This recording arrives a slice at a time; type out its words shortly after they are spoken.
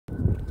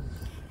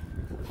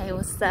Hey,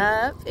 what's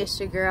up? It's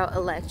your girl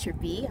Electra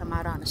B. I'm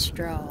out on a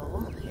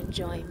stroll,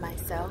 enjoying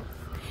myself.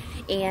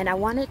 And I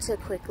wanted to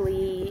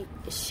quickly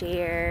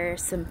share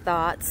some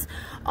thoughts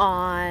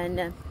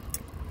on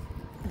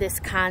this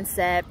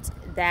concept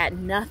that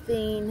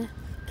nothing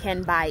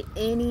can by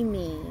any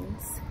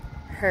means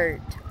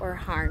hurt or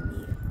harm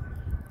you.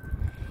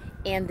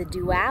 And the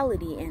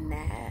duality in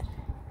that,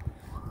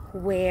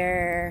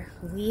 where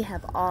we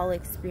have all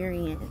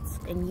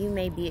experienced, and you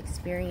may be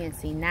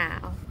experiencing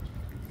now,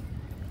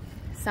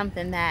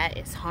 something that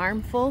is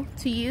harmful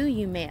to you.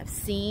 You may have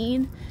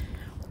seen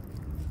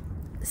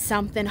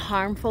something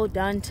harmful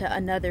done to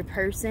another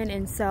person.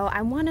 And so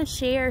I want to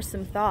share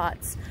some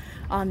thoughts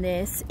on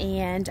this,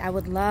 and I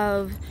would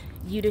love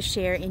you to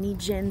share any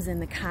gems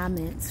in the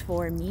comments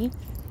for me.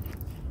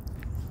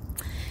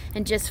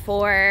 And just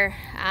for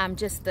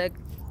just the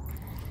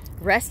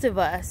rest of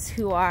us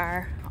who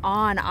are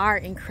on our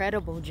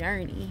incredible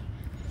journey,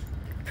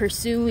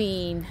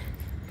 pursuing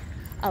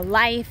a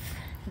life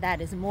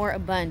that is more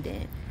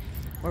abundant,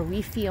 where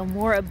we feel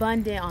more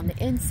abundant on the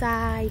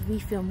inside. We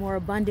feel more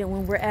abundant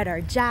when we're at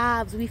our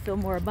jobs. We feel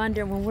more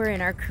abundant when we're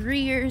in our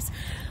careers.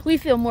 We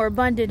feel more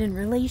abundant in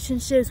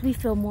relationships. We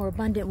feel more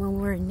abundant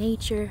when we're in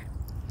nature.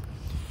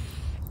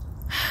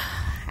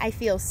 I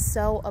feel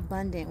so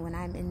abundant when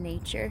I'm in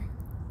nature.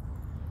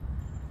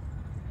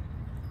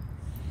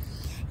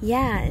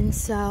 Yeah, and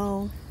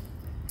so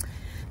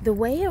the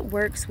way it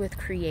works with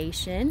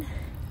creation,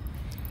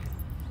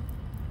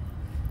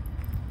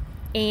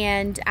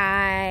 and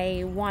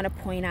I want to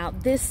point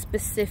out this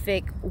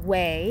specific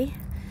way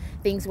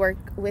things work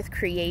with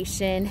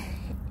creation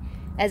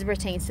as it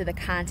pertains to the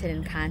content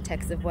and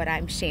context of what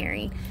I'm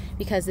sharing,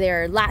 because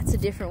there are lots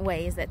of different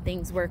ways that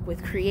things work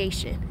with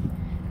creation,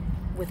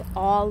 with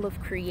all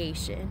of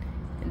creation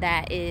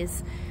that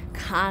is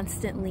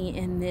constantly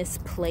in this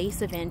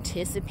place of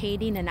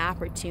anticipating an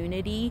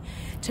opportunity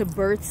to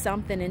birth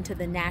something into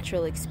the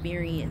natural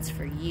experience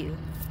for you.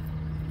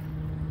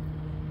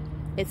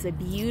 It's a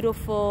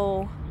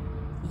beautiful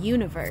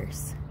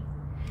universe.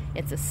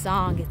 It's a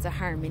song, it's a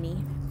harmony.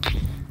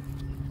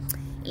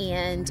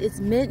 And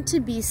it's meant to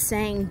be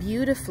sang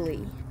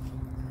beautifully.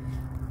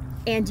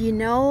 And you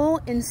know,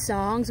 in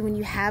songs, when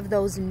you have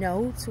those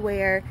notes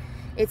where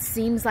it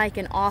seems like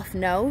an off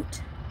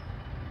note,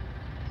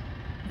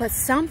 but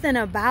something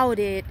about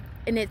it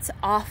and its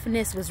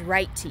offness was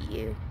right to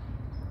you.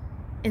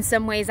 In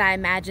some ways, I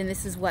imagine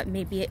this is what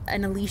maybe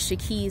an Alicia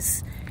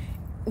Keys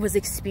was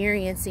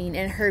experiencing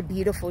in her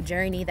beautiful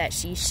journey that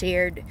she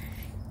shared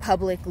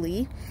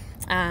publicly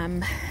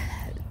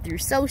through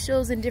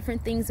socials and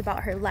different things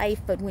about her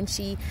life. But when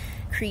she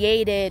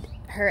created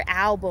her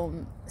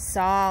album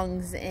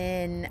songs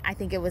in, I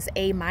think it was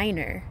A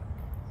minor.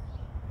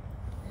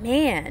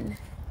 Man,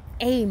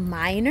 A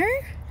minor?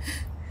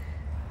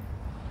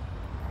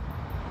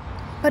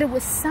 But it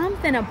was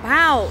something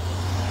about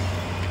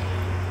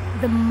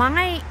the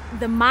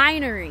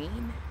minoring,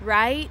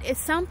 right? It's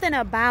something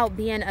about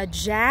being a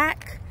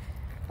jack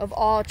of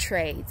all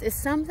trades. It's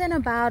something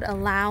about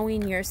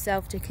allowing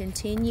yourself to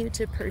continue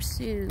to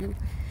pursue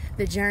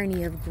the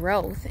journey of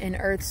growth in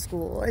Earth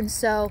School. And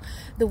so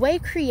the way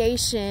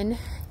creation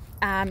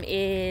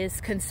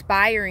is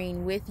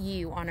conspiring with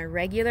you on a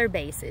regular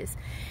basis,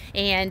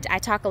 and I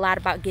talk a lot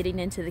about getting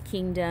into the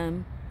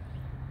kingdom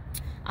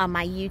on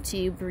my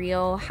YouTube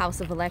reel, House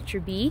of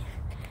Electra B.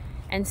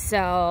 And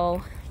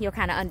so you'll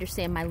kind of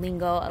understand my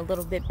lingo a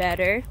little bit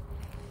better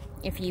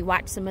if you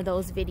watch some of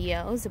those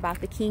videos about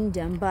the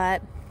kingdom.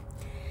 But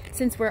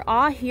since we're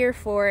all here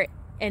for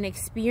an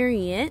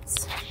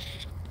experience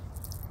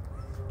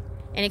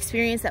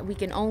that we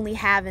can only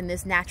have in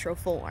this natural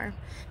form,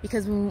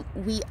 because when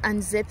we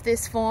unzip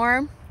this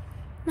form,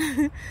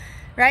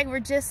 right,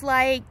 we're just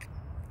like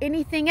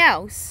anything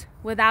else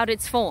without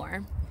its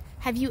form.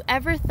 Have you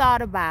ever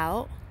thought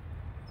about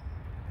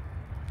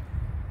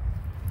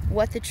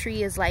what the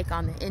tree is like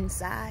on the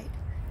inside?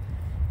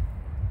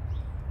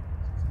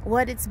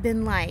 What it's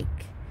been like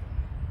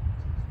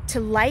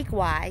to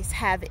likewise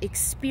have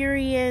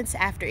experience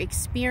after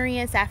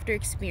experience after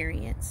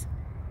experience,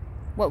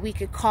 what we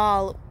could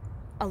call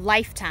a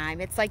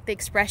lifetime. It's like the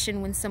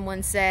expression when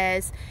someone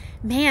says,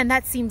 man,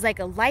 that seems like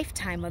a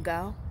lifetime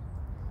ago.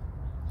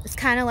 It's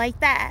kind of like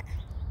that.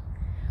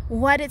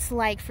 What it's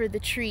like for the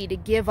tree to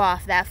give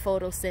off that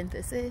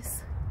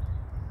photosynthesis,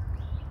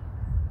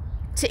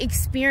 to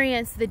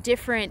experience the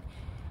different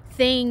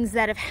things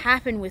that have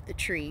happened with the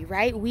tree,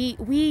 right?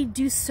 We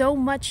do so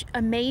much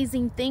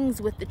amazing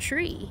things with the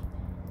tree,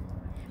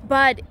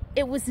 but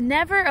it was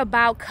never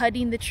about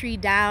cutting the tree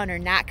down or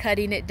not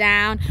cutting it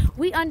down.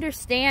 We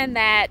understand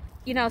that,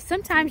 you know,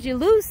 sometimes you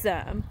lose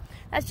some.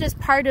 That's just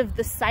part of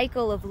the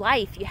cycle of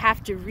life. You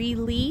have to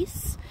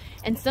release,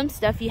 and some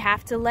stuff you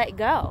have to let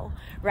go,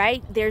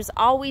 right? There's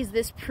always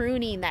this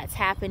pruning that's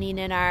happening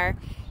in our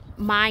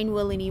mind,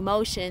 will, and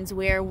emotions,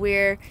 where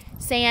we're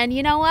saying,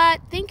 you know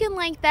what, thinking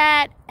like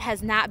that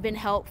has not been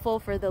helpful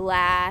for the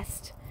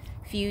last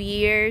few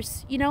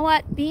years. You know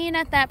what, being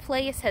at that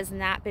place has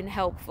not been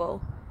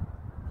helpful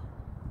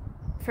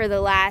for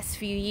the last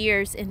few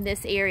years in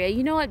this area.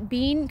 You know what?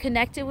 Being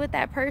connected with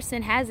that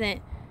person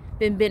hasn't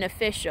been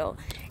beneficial.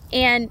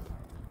 And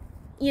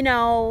you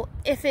know,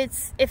 if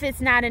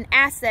it's not an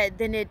asset,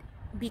 then it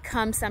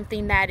becomes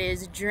something that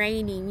is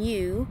draining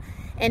you.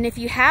 And if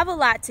you have a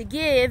lot to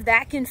give,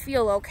 that can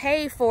feel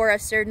okay for a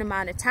certain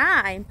amount of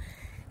time.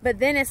 But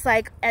then it's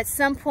like at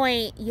some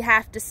point you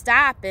have to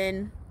stop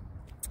and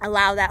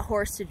allow that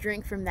horse to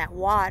drink from that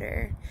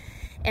water.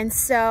 And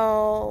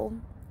so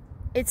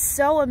it's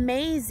so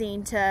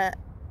amazing to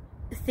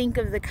think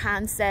of the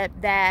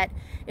concept that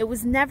it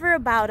was never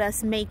about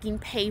us making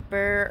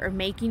paper or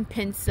making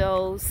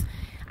pencils.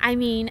 I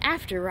mean,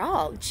 after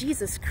all,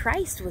 Jesus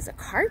Christ was a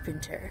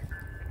carpenter.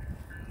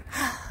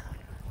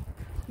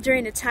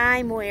 During a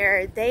time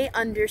where they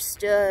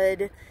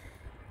understood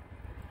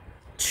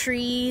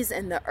trees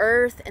and the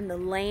earth and the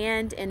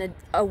land in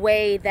a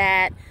way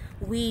that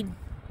we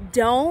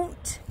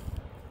don't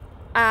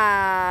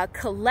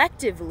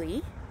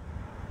collectively,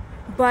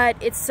 but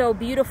it's so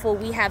beautiful.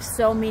 We have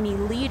so many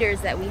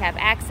leaders that we have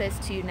access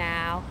to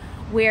now,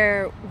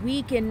 where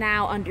we can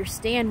now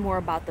understand more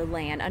about the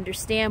land,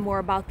 understand more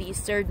about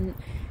these certain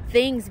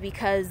things,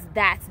 because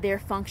that's their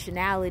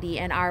functionality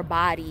in our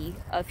body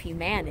of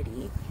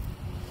humanity.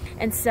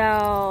 And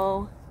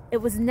so it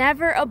was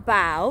never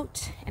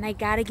about, and I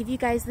gotta give you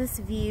guys this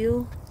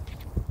view,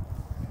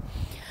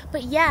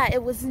 but yeah,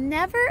 it was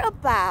never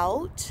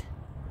about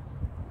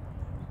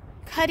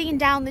cutting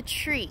down the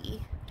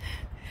tree.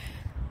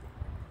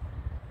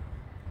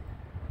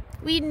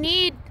 We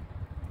need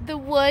the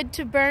wood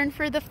to burn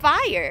for the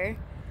fire,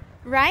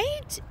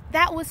 right?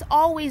 That was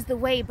always the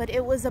way, but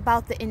it was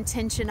about the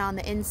intention on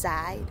the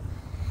inside.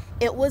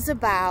 It was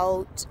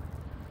about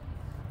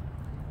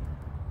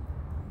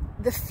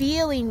the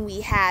feeling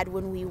we had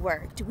when we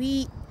worked.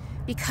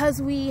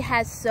 Because we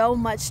had so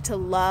much to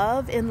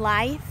love in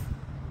life,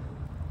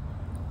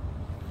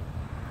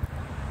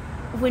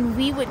 when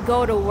we would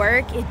go to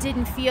work, it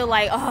didn't feel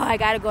like, oh, I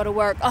gotta go to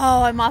work.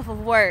 Oh, I'm off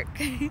of work.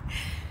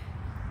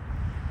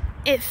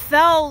 It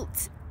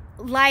felt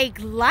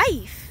like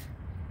life.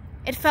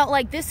 It felt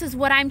like this is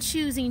what I'm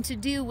choosing to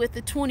do with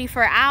the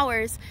 24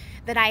 hours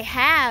that I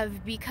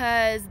have,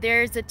 because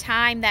there's a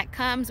time that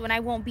comes when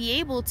I won't be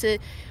able to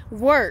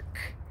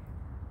work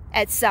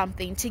at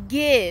something, to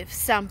give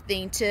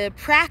something, to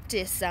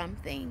practice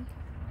something,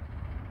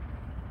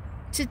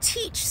 to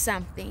teach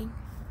something.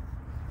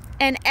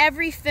 And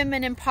every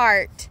feminine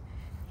part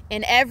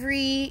in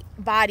every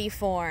body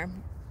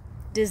form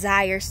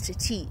desires to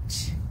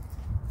teach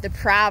the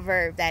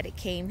proverb that it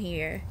came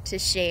here to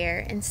share.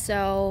 And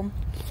so,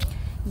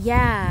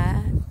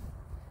 yeah,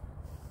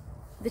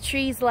 the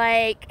tree's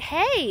like,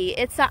 hey,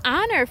 it's an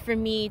honor for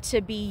me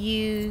to be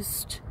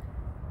used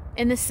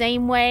in the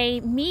same way,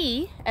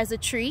 me as a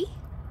tree,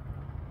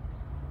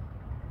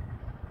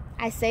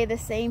 I say the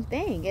same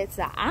thing. It's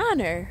an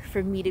honor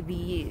for me to be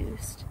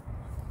used,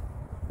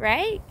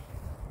 right?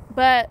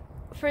 But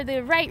for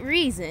the right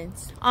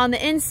reasons on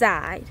the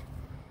inside.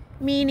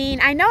 Meaning,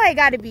 I know I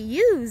got to be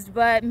used,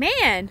 but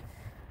man,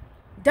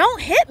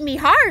 don't hit me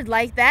hard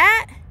like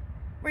that,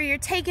 where you're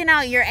taking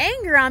out your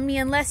anger on me,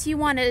 unless you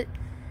want to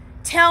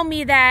tell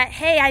me that,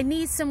 hey, I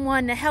need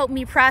someone to help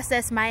me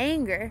process my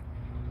anger.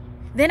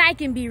 Then I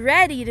can be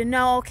ready to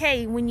know,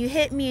 okay, when you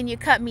hit me and you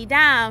cut me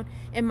down,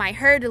 it might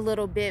hurt a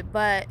little bit,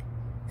 but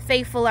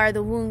faithful are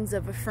the wounds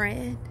of a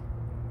friend.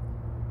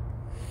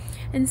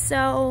 And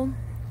so,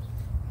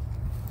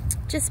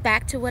 just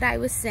back to what I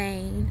was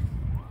saying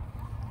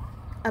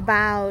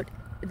about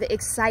the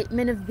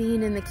excitement of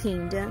being in the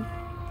kingdom.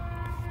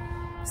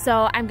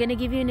 So I'm going to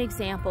give you an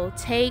example.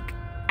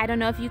 I don't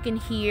know if you can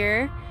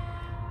hear,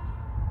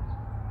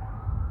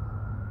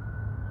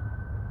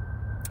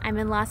 I'm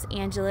in Los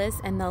Angeles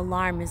and the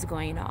alarm is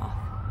going off.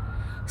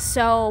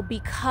 So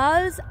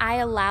because I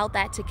allowed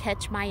that to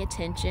catch my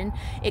attention,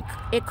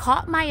 it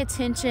caught my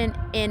attention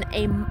in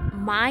a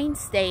mind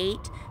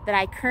state that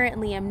I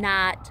currently am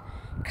not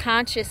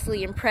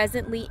consciously and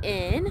presently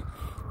in,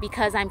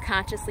 because I'm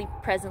consciously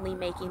presently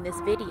making this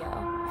video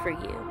for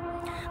you.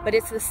 But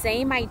it's the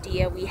same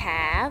idea we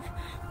have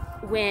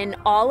when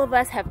all of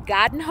us have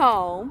gotten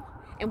home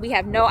and we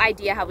have no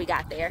idea how we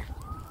got there.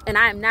 And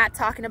I'm not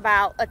talking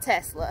about a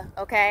Tesla,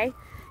 okay?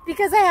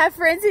 Because I have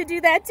friends who do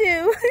that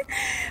too,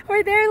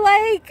 where they're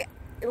like,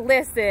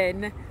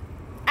 listen,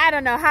 I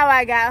don't know how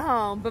I got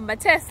home, but my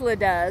Tesla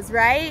does,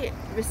 right?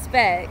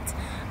 Respect.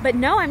 But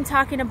no, I'm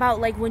talking about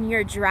like when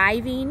you're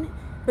driving,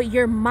 but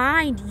your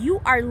mind, you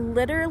are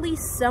literally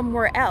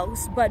somewhere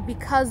else, but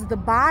because the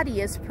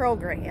body is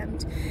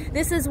programmed.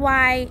 This is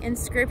why in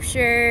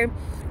scripture,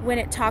 when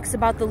it talks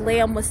about the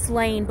lamb was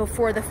slain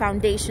before the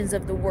foundations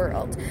of the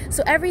world.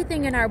 So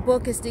everything in our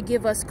book is to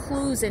give us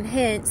clues and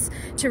hints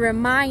to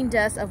remind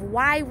us of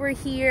why we're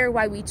here,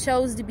 why we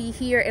chose to be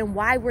here, and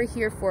why we're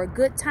here for a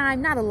good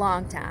time, not a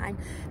long time,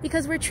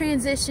 because we're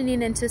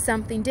transitioning into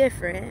something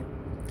different.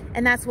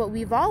 And that's what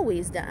we've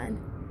always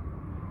done.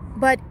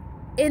 But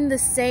in the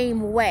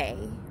same way,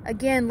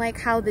 again,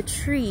 like how the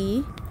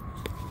tree,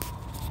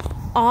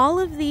 all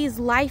of these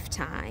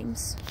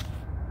lifetimes,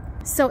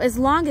 So as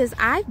long as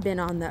I've been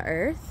on the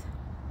earth,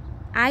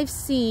 I've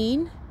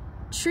seen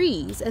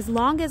trees. As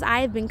long as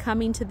I've been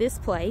coming to this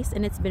place,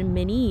 and it's been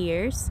many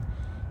years,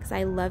 because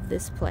I love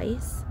this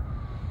place,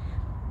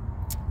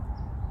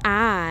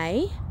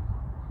 I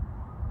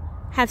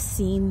have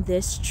seen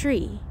this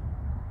tree.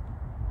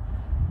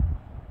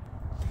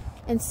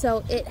 And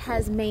so it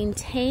has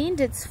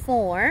maintained its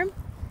form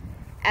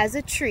as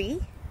a tree,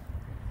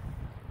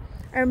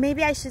 or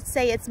maybe I should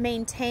say it's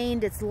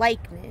maintained its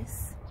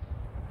likeness,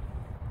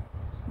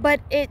 but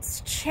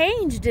it's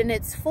changed in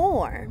its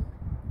form,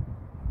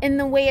 in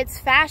the way it's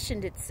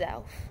fashioned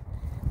itself.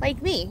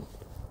 Like me,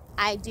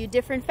 I do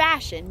different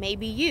fashion.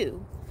 Maybe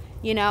you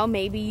know,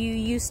 maybe you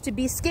used to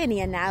be skinny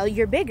and now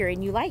you're bigger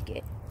and you like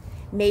it.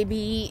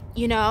 Maybe,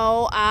 you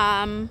know,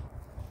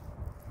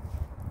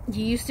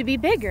 you used to be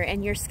bigger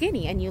and you're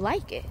skinny and you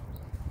like it.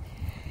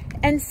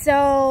 And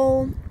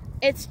so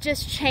it's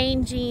just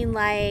changing,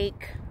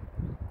 like,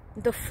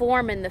 the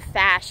form and the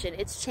fashion.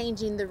 It's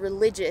changing the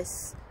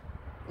religiousness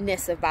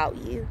about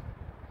you,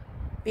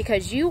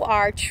 because you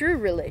are true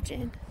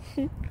religion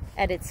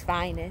at its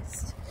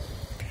finest.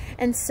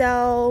 And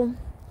so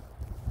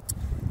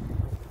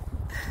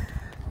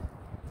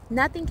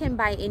nothing can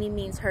by any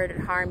means hurt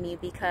or harm you,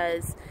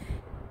 because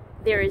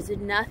there is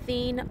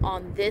nothing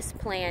on this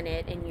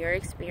planet in your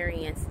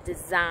experience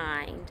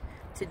designed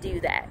to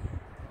do that.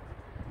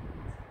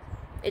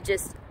 It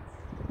just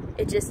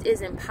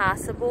isn't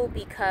possible,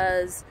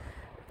 because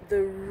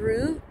the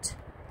root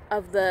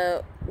of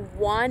the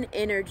one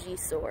energy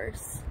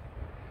source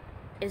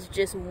is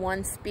just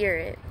one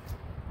spirit.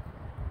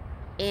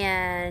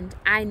 And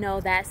I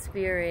know that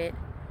spirit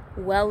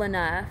well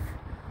enough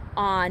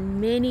on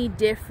many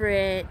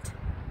different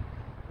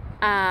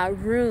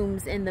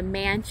rooms in the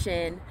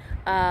mansion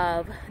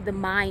of the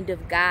mind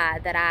of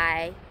God that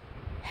I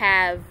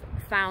have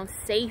found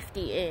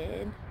safety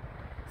in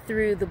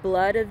through the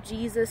blood of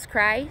Jesus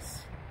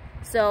Christ.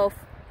 So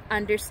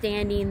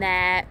understanding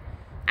that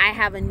I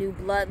have a new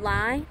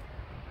bloodline,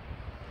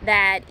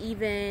 that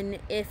even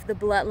if the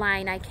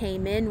bloodline I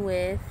came in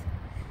with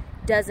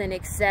doesn't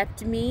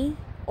accept me,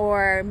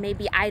 or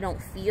maybe I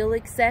don't feel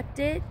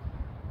accepted,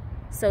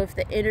 so if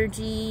the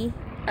energy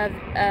of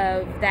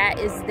that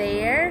is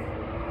there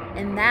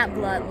in that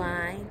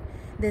bloodline,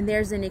 then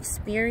there's an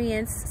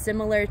experience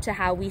similar to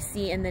how we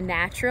see in the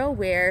natural,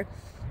 where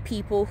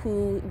people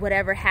who,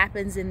 whatever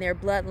happens in their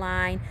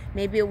bloodline,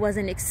 maybe it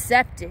wasn't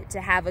accepted to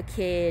have a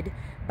kid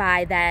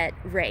by that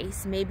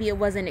race. Maybe it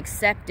wasn't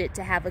accepted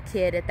to have a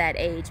kid at that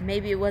age.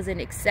 Maybe it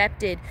wasn't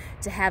accepted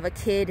to have a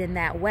kid in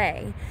that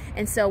way.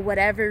 And so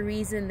whatever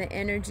reason the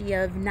energy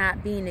of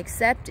not being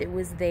accepted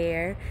was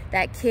there,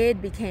 that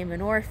kid became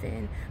an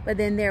orphan. But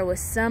then there was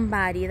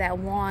somebody that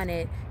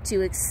wanted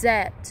to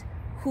accept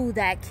who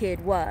that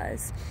kid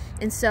was.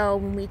 And so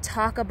when we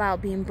talk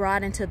about being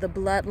brought into the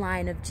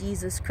bloodline of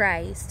Jesus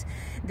Christ,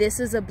 this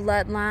is a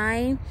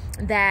bloodline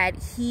that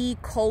he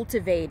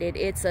cultivated.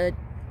 It's a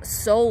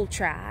soul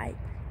tribe.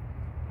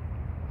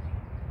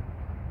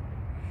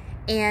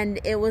 And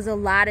it was a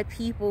lot of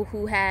people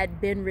who had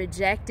been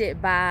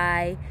rejected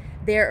by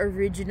their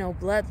original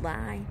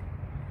bloodline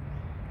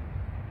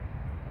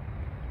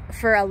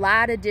for a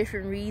lot of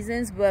different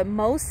reasons, but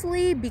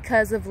mostly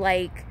because of,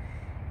 like,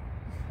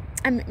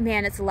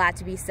 man, it's a lot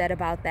to be said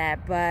about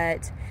that,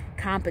 but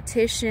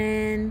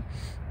competition,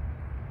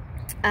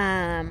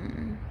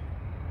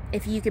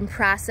 if you can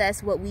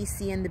process what we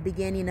see in the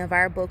beginning of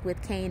our book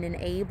with Cain and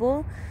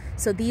Abel.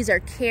 So these are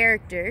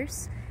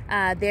characters.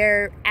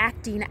 They're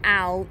acting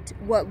out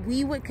what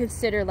we would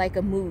consider like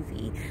a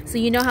movie. So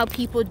you know how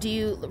people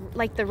do,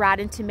 like the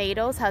Rotten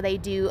Tomatoes, how they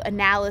do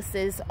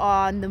analysis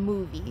on the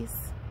movies?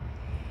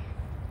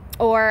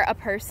 Or a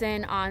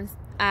person on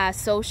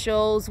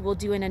socials will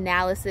do an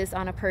analysis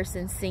on a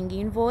person's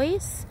singing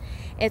voice.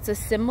 It's a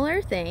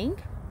similar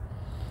thing.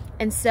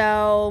 And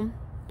so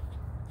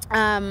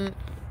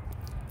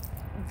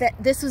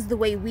this was the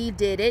way we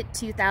did it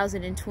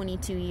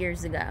 2022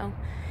 years ago.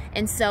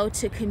 And so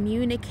to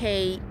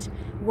communicate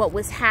what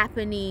was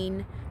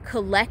happening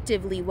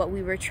collectively, what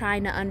we were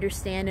trying to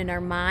understand in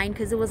our mind,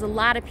 because there was a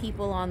lot of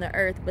people on the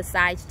earth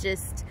besides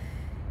just,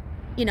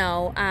 you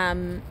know,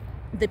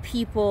 the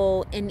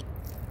people in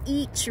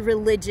each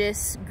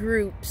religious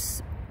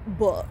group's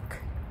book.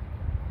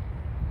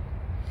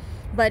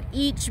 But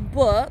each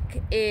book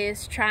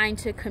is trying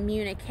to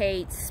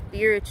communicate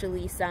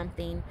spiritually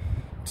something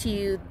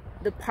to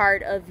the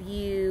part of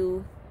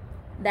you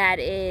that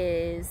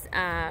is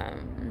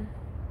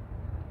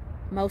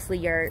mostly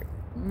your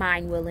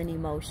mind, will, and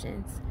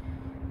emotions.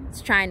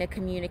 It's trying to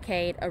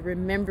communicate a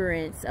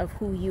remembrance of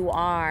who you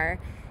are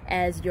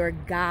as your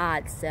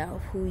God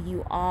self, who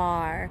you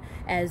are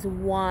as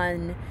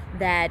one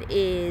that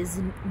is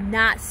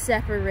not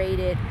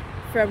separated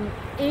from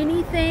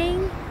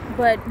anything,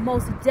 but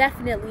most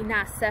definitely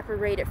not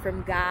separated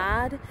from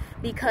God,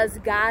 because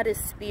God is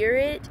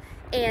spirit,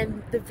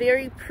 and the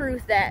very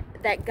proof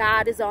that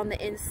God is on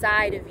the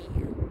inside of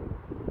you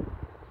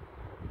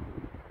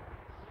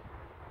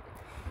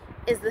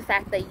is the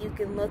fact that you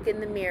can look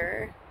in the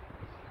mirror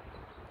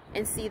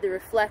and see the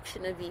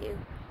reflection of you.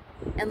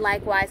 And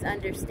likewise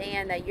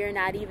understand that you're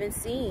not even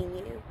seeing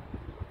you.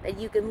 That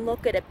you can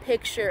look at a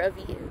picture of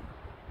you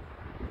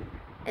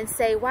and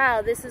say,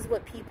 wow, this is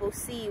what people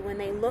see when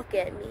they look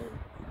at me.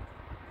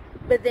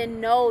 But then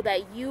know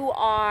that you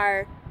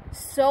are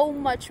so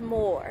much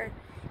more.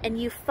 And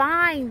you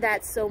find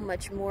that so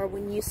much more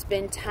when you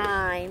spend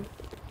time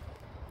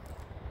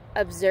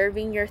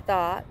observing your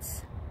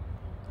thoughts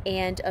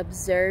and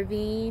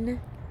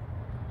observing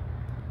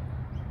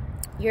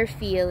your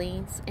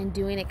feelings and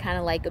doing it kind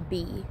of like a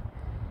bee,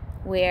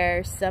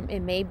 where it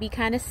may be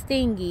kind of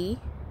stingy,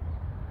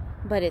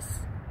 but it's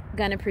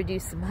gonna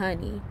produce some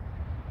honey.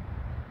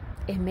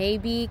 It may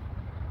be,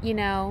 you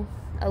know,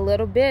 a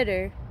little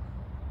bitter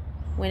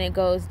when it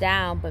goes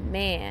down, but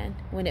man,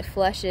 when it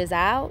flushes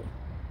out,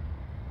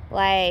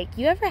 like,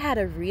 you ever had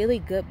a really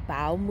good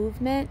bowel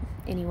movement?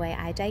 Anyway,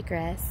 I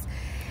digress.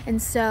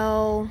 And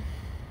so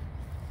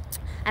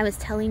I was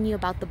telling you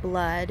about the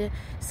blood.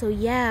 So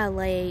yeah,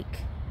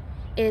 like,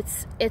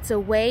 it's a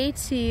way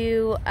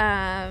to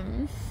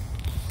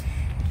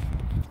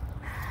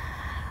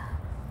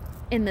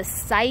in the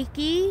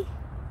psyche,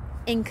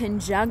 in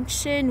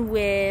conjunction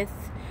with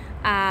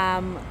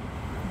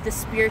the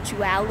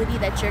spirituality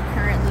that you're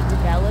currently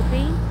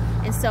developing.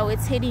 And so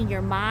it's hitting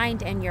your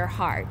mind and your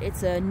heart.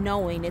 It's a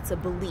knowing, it's a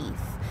belief.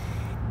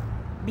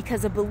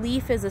 Because a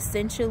belief is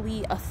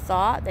essentially a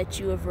thought that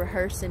you have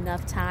rehearsed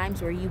enough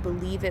times where you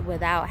believe it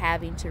without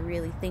having to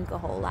really think a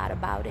whole lot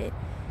about it.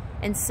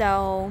 And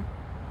so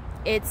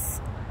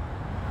it's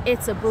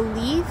a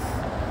belief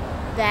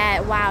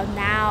that, wow,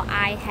 now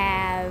I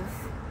have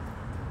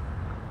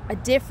a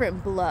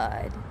different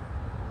blood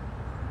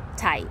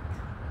type.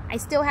 I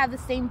still have the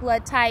same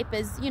blood type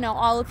as, you know,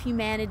 all of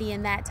humanity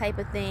and that type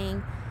of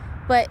thing.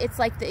 But it's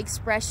like the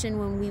expression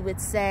when we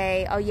would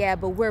say, oh yeah,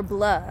 but we're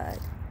blood.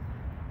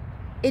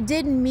 It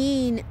didn't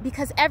mean,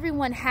 because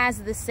everyone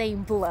has the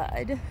same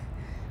blood.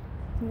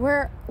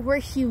 We're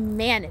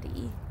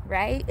humanity,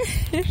 right?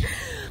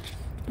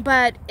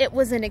 But it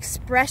was an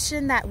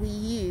expression that we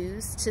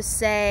used to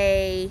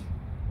say,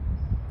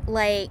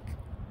 like,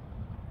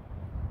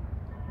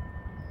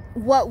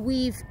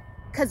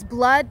 because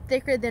blood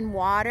thicker than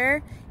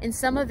water, in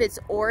some of its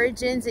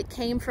origins, it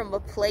came from a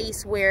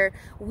place where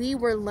we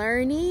were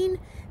learning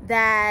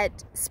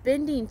that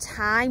spending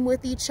time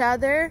with each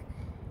other,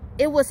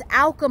 it was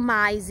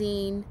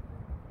alchemizing,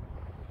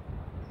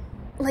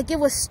 like it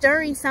was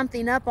stirring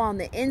something up on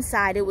the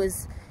inside.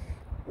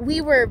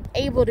 We were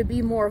able to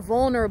be more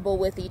vulnerable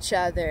with each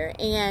other,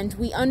 and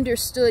we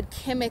understood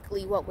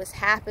chemically what was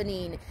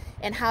happening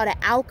and how to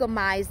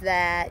alchemize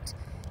that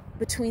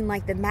between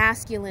like the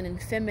masculine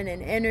and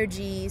feminine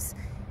energies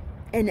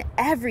and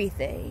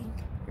everything,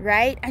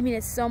 right? I mean,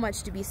 it's so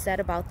much to be said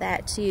about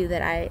that too,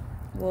 that I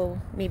will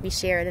maybe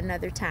share at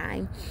another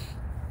time.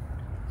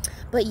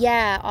 But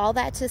yeah, all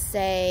that to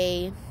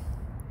say,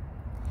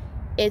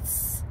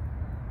 it's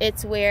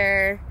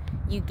where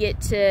you get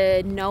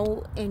to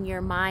know in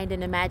your mind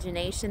and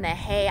imagination that,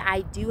 hey,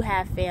 I do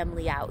have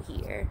family out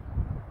here.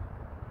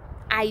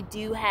 I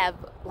do have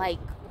like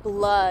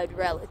blood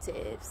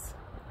relatives.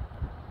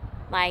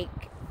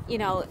 Like, you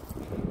know,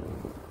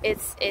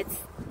 it's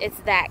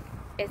that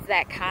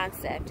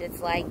concept. It's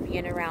like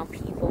being around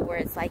people where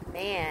it's like,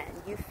 man,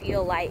 you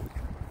feel like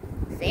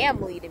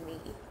family to me,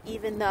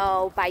 even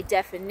though by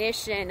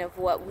definition of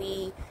what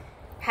we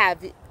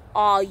have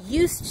all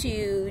used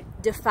to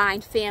define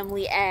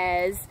family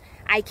as,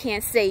 I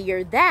can't say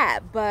you're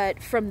that,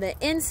 but from the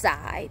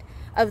inside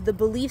of the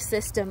belief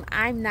system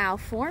I'm now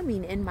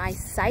forming in my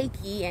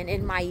psyche and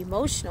in my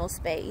emotional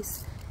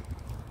space.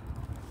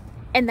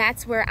 And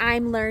that's where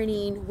I'm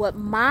learning what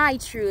my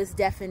truest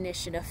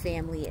definition of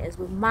family is,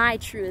 what my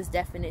truest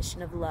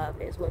definition of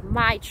love is, what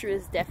my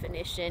truest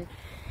definition,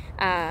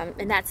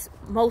 and that's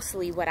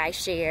mostly what I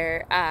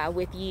share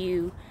with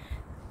you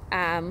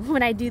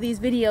when I do these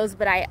videos.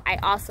 But I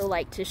also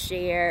like to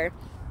share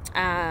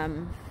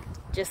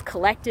just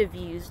collective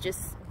views,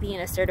 just being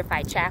a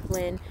certified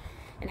chaplain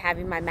and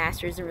having my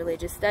master's in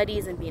religious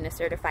studies and being a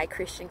certified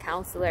Christian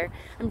counselor.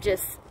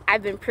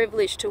 I've been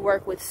privileged to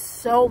work with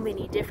so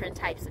many different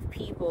types of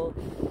people,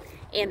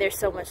 and there's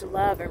so much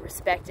love and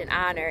respect and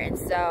honor. And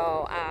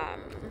so,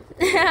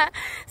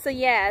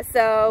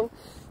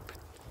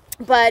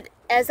 but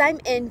as I'm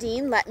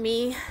ending, let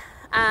me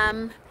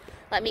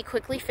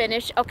quickly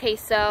finish. Okay,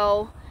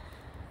 so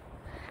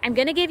I'm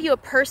gonna give you a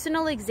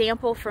personal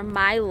example from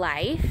my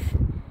life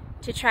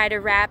to try to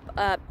wrap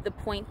up the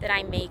point that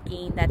I'm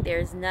making, that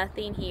there's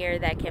nothing here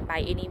that can by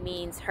any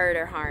means hurt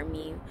or harm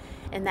you,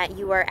 and that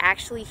you are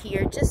actually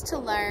here just to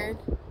learn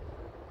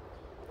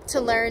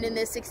in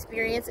this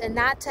experience, and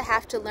not to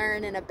have to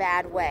learn in a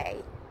bad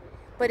way.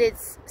 But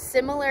it's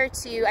similar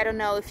to, I don't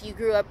know if you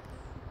grew up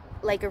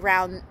like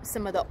around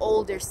some of the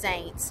older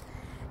saints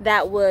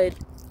that would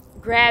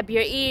grab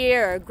your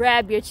ear or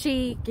grab your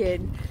cheek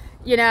and,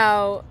 you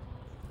know,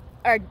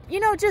 or, you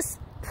know, just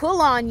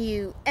pull on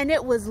you, and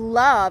it was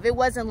love. It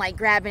wasn't like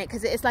grabbing it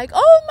because it's like,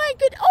 oh my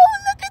good, oh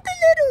look at the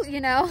little, you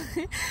know.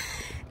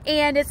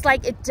 And it's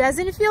like, it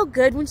doesn't feel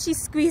good when she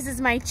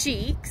squeezes my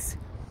cheeks,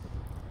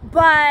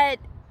 but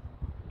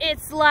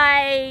it's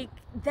like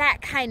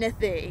that kind of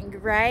thing,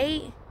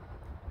 right?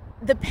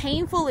 The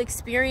painful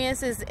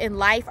experiences in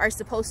life are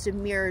supposed to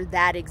mirror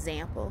that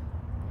example.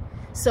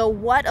 So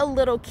what a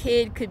little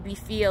kid could be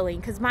feeling,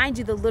 because mind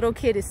you, the little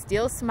kid is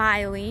still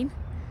smiling.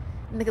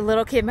 And the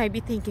little kid might be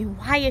thinking,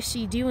 why is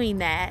she doing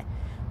that?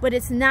 But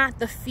it's not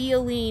the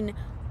feeling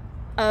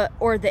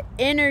or the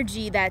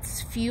energy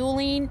that's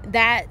fueling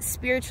that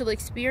spiritual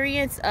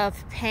experience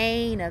of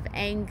pain, of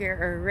anger,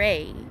 or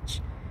rage,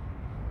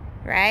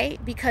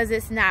 right? Because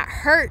it's not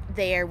hurt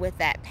there with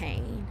that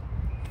pain.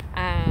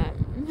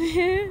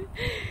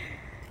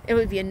 It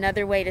would be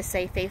another way to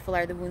say faithful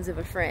are the wounds of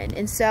a friend.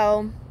 And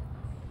so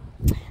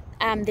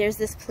there's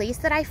this place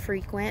that I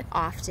frequent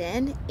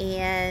often,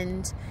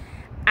 and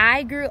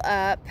I grew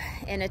up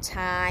in a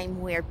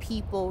time where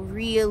people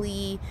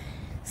really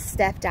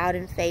stepped out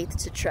in faith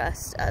to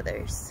trust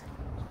others,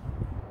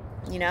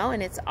 you know,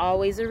 and it's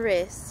always a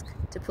risk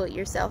to put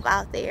yourself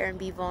out there and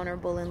be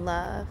vulnerable in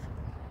love.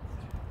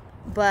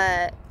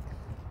 But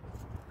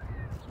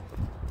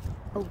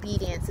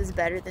obedience is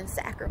better than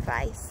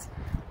sacrifice.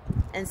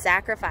 And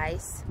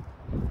sacrifice,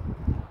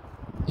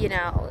 you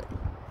know,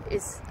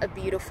 is a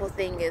beautiful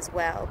thing as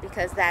well,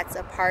 because that's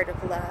a part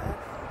of love.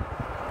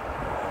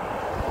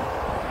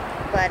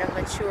 But a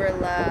mature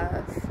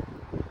love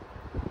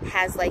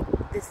has like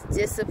this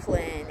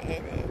discipline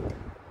in it.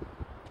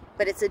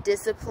 But it's a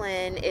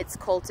discipline, it's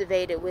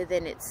cultivated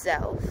within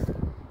itself,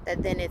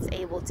 that then it's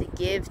able to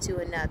give to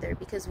another,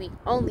 because we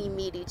only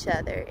meet each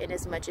other in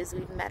as much as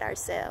we've met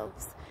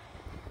ourselves.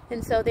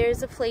 And so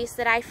there's a place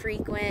that I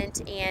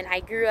frequent, and I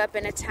grew up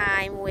in a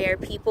time where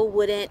people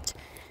wouldn't,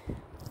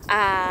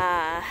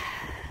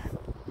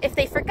 if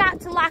they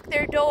forgot to lock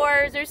their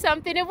doors or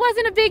something, it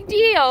wasn't a big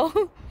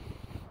deal.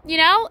 You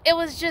know, it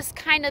was just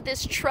kind of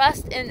this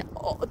trust in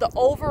the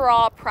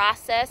overall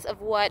process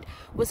of what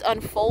was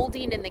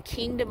unfolding in the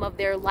kingdom of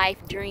their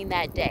life during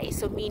that day.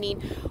 So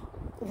meaning,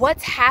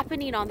 what's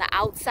happening on the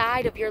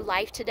outside of your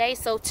life today.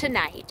 So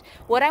tonight,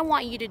 what I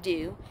want you to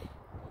do,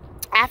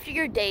 after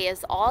your day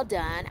is all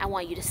done, I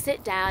want you to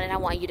sit down and I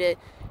want you to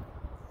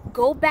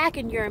go back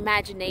in your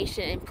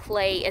imagination and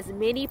play as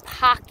many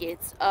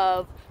pockets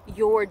of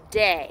your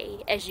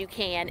day as you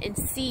can and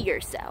see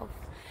yourself.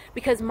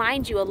 Because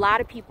mind you, a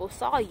lot of people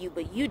saw you,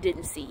 but you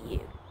didn't see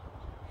you.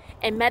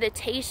 And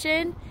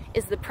meditation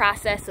is the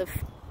process of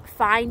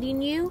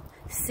finding you,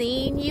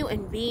 seeing you,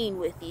 and being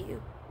with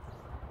you.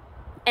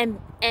 And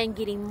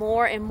getting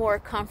more and more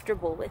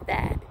comfortable with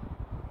that.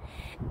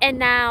 And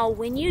now,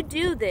 when you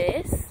do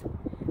this,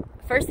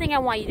 first thing I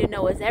want you to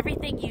know is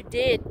everything you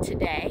did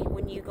today,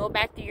 when you go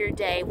back through your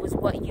day, was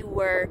what you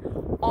were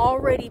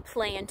already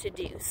planned to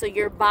do. So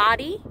your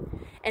body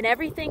and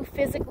everything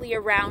physically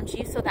around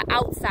you, so the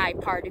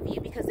outside part of you,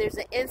 because there's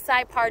an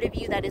inside part of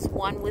you that is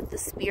one with the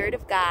Spirit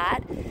of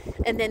God,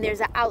 and then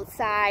there's an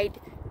outside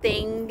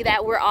thing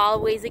that we're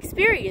always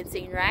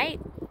experiencing, right?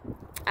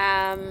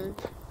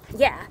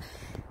 Yeah,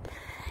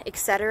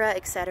 etc.,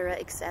 etc.,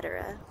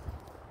 etc.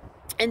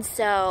 And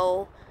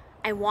so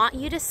I want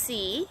you to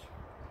see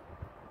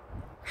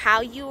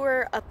how you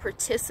were a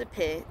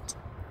participant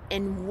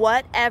in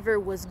whatever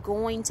was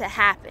going to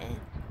happen.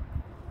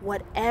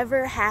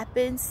 Whatever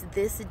happens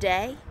this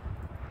day,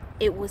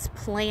 it was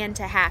planned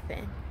to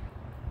happen.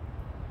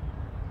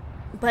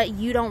 But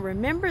you don't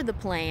remember the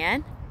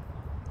plan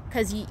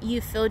because you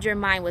filled your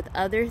mind with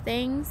other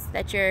things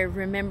that you're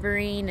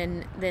remembering,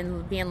 and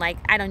then being like,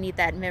 I don't need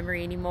that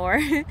memory anymore,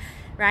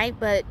 right?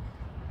 But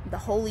the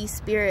Holy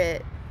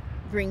Spirit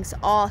brings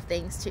all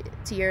things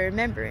to your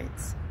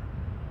remembrance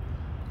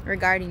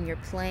regarding your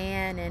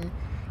plan and,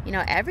 you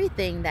know,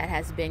 everything that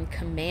has been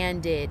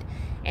commanded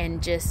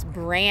and just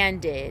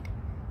branded,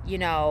 you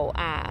know,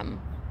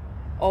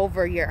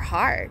 over your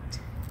heart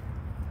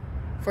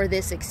for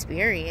this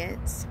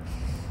experience.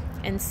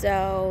 And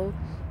so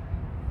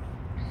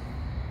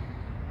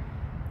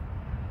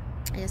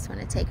I just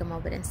want to take a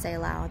moment and say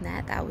aloud on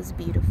that. That was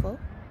beautiful.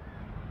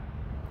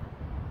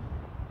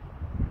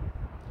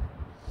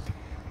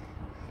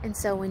 And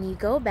so when you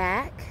go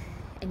back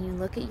and you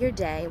look at your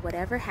day,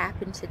 whatever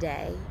happened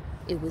today,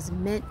 it was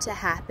meant to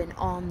happen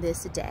on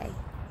this day.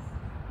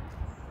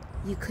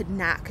 You could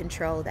not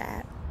control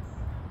that.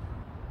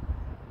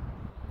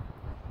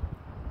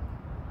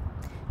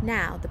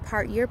 Now, the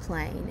part you're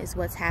playing is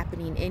what's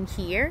happening in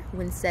here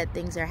when said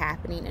things are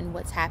happening and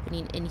what's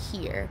happening in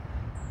here.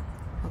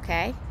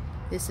 Okay?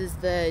 This is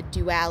the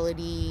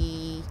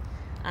duality.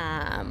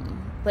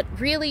 But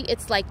really,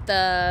 it's like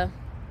I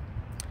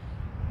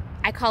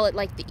call it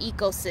like the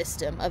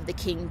ecosystem of the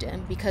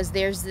kingdom, because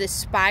there's this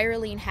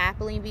spiraling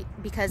happening,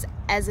 because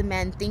as a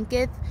man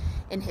thinketh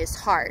in his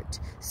heart,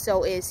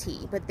 so is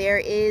he. But there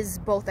is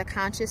both a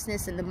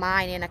consciousness in the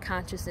mind and a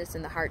consciousness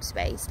in the heart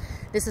space.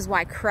 This is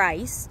why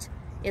Christ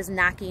is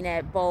knocking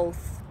at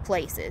both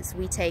places.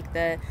 We take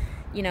the,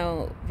 you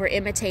know, we're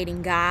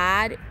imitating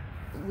God,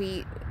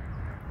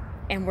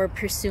 and we're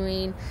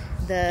pursuing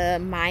the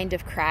mind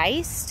of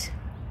Christ,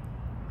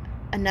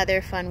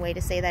 another fun way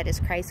to say that is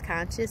Christ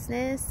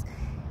consciousness.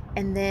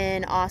 And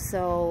then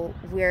also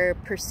we're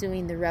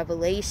pursuing the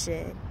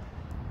revelation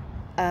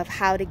of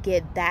how to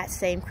get that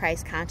same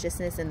Christ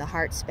consciousness in the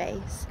heart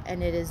space.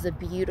 And it is a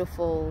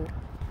beautiful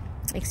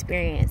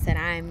experience that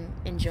I'm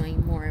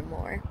enjoying more and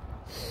more.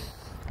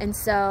 And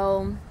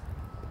so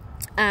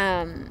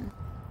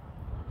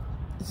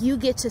you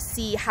get to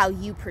see how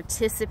you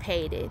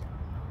participated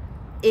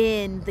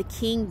in the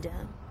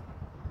kingdom.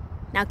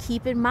 Now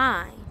keep in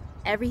mind,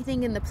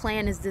 everything in the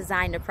plan is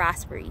designed to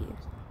prosper you.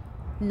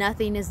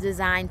 Nothing is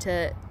designed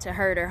to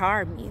hurt or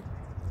harm you.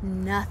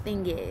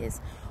 Nothing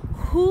is.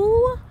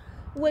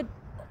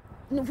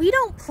 We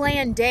don't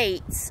plan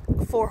dates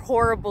for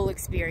horrible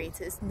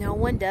experiences. No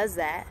one does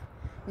that.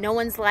 No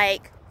one's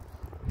like,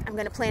 I'm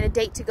going to plan a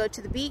date to go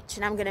to the beach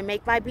and I'm going to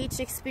make my beach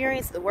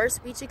experience the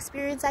worst beach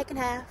experience I can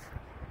have.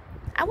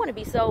 I want to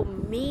be so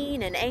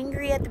mean and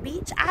angry at the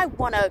beach. I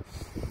want to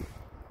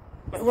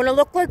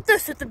look like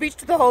this at the beach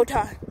the whole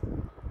time.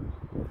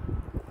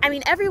 I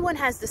mean, everyone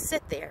has to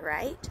sit there,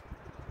 right?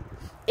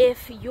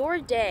 If your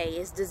day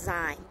is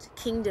designed,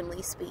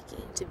 kingdomly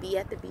speaking, to be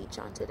at the beach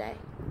on today,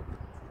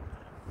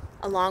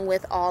 along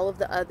with all of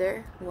the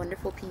other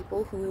wonderful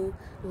people who,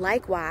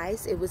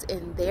 likewise, it was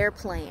in their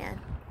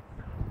plan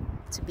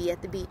to be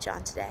at the beach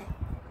on today,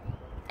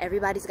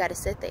 everybody's got to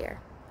sit there.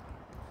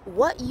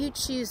 What you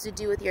choose to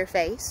do with your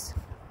face,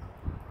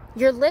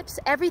 your lips,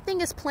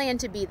 everything is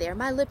planned to be there.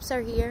 My lips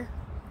are here.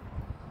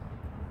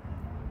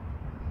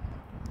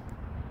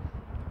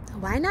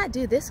 Why not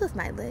do this with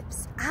my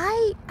lips?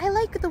 I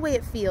like the way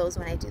it feels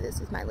when I do this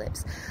with my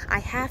lips. I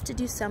have to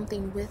do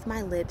something with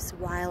my lips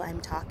while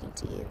I'm talking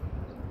to you.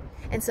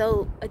 And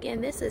so,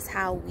 again, this is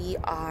how we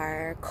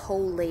are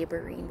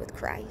co-laboring with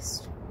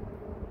Christ.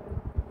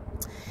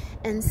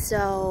 And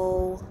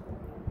so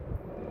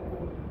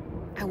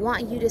I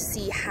want you to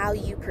see how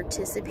you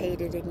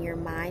participated in your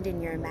mind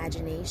and your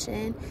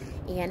imagination,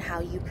 and how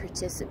you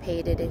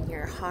participated in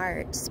your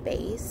heart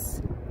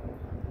space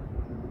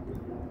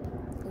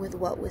with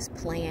what was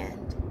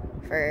planned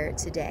for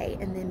today,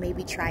 and then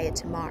maybe try it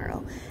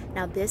tomorrow.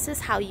 Now, this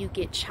is how you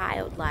get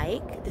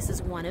childlike. This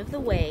is one of the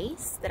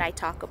ways that I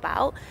talk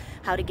about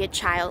how to get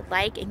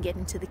childlike and get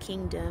into the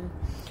kingdom.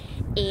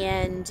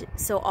 And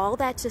so all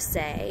that to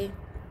say,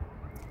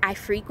 I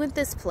frequent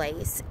this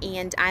place,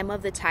 and I'm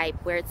of the type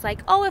where it's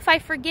like, oh, if I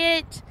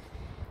forget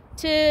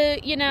to,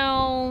 you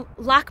know,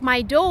 lock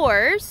my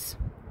doors,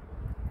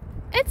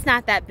 it's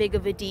not that big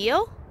of a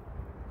deal.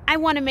 I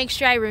want to make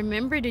sure I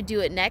remember to do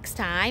it next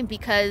time,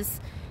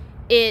 because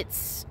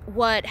it's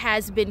what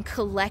has been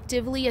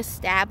collectively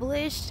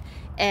established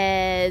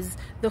as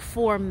the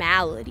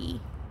formality.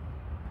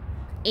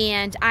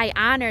 And I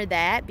honor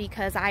that,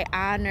 because I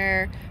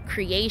honor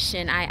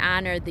creation. I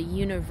honor the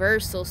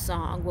universal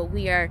song, what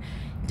we are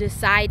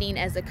deciding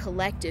as a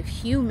collective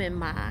human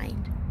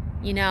mind,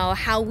 you know,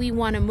 how we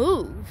want to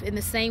move, in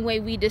the same way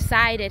we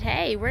decided,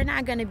 hey, we're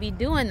not going to be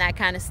doing that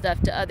kind of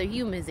stuff to other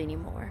humans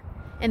anymore,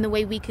 and the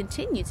way we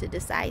continue to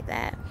decide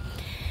that.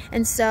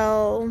 And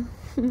so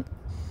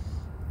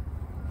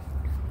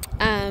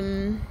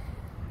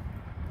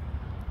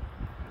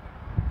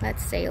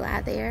let's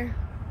Selah there.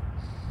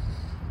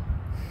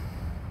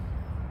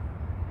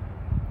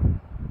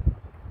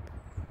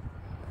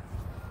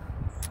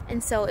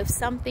 And so if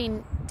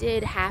something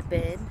did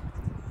happen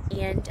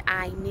and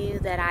I knew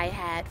that I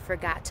had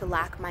forgot to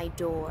lock my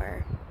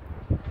door,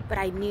 but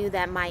I knew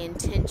that my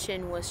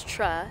intention was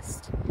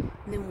trust,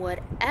 then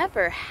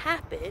whatever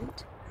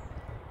happened,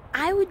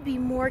 I would be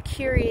more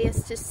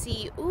curious to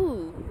see,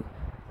 ooh,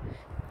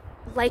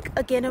 like,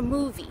 again, a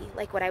movie,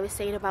 like what I was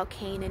saying about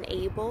Cain and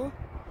Abel.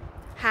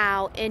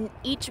 How in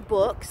each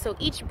book, so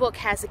each book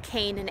has a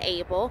Cain and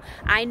Abel.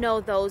 I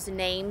know those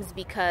names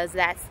because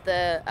that's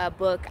the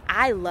book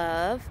I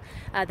love.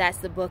 That's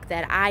the book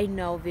that I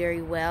know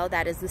very well.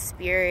 That is the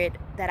spirit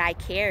that I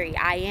carry.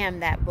 I am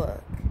that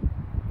book.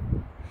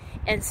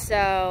 And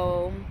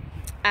so,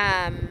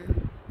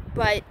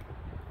 but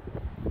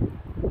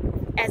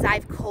as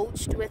I've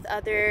coached with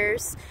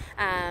others,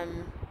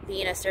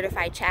 being a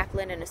certified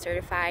chaplain and a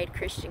certified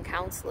Christian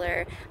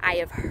counselor, I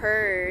have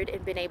heard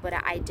and been able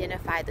to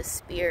identify the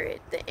spirit,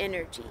 the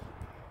energy,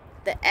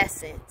 the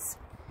essence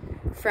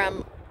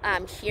from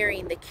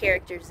hearing the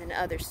characters in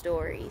other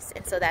stories.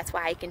 And so that's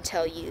why I can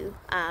tell you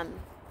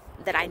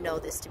that I know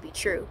this to be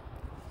true.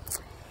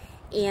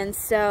 And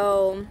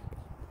so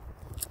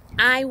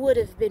I would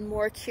have been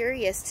more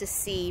curious to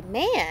see,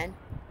 man,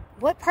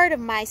 what part of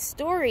my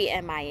story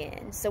am I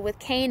in? So with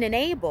Cain and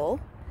Abel,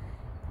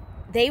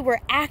 they were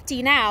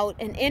acting out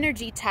an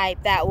energy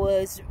type that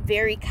was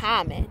very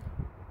common,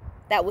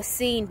 that was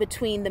seen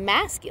between the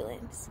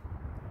masculines.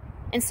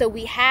 And so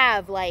we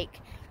have,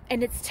 like,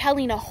 and it's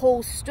telling a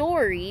whole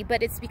story,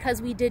 but it's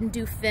because we didn't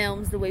do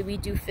films the way we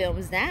do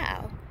films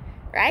now,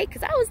 right?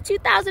 Because that was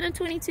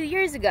 2022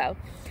 years ago.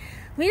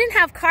 We didn't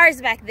have cars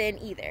back then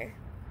either,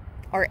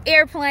 or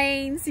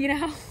airplanes, you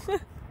know.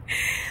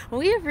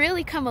 We have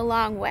really come a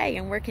long way,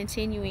 and we're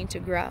continuing to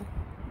grow.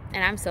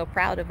 And I'm so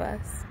proud of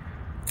us.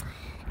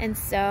 And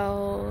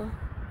so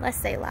Let's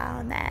say la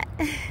on that.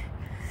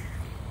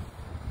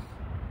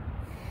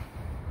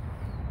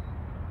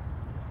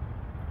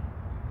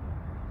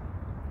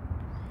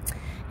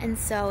 And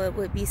so it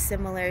would be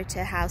similar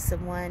to how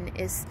someone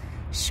is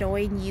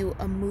showing you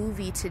a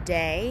movie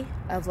today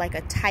of like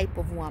a type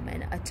of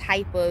woman, a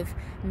type of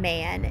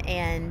man,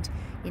 and,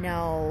 you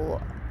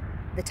know,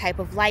 the type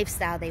of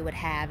lifestyle they would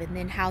have, and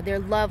then how their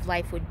love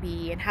life would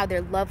be, and how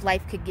their love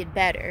life could get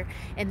better.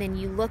 And then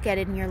you look at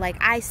it and you're like,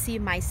 I see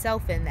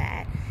myself in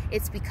that.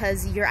 It's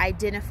because you're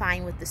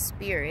identifying with the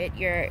spirit.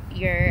 You're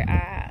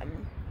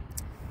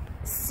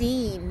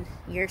seeing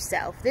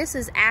yourself. This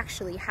is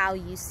actually how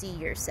you see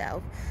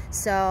yourself.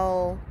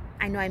 So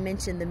I know I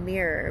mentioned the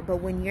mirror, but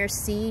when you're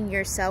seeing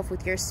yourself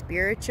with your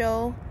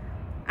spiritual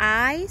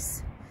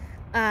eyes,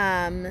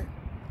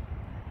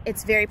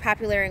 it's very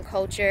popular in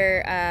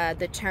culture,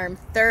 the term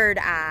third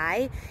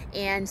eye,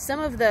 and some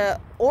of the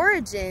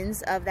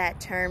origins of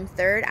that term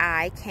third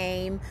eye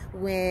came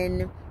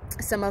when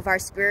some of our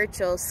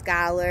spiritual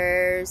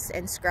scholars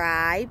and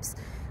scribes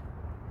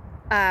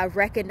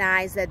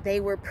recognized that they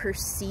were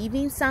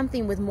perceiving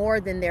something with more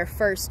than their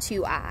first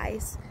two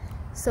eyes.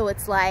 So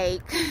it's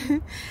like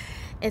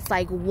it's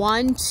like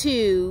 1,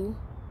 2,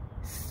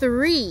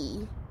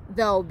 3,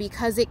 though,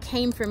 because it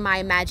came from my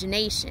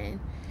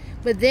imagination.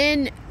 But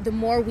then the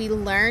more we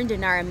learned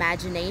in our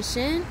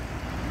imagination,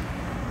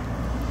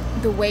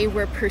 the way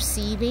we're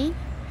perceiving,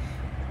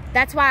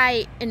 that's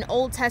why in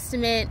Old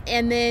Testament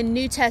and then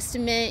New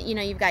Testament, you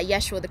know, you've got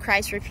Yeshua the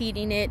Christ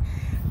repeating it,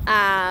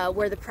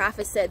 where the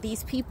prophet said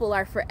these people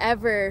are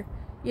forever,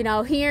 you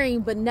know,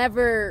 hearing but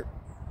never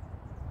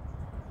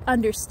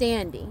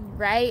understanding,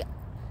 right?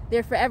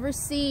 They're forever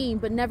seeing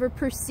but never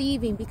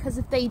perceiving, because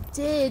if they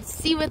did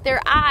see with their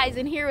eyes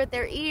and hear with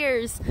their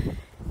ears,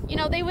 you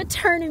know, they would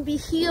turn and be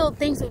healed.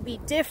 Things would be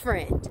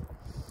different,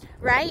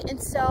 right?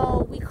 And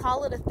so we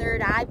call it a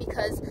third eye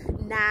because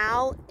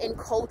now in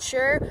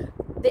culture,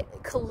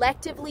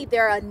 collectively,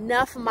 there are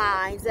enough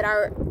minds that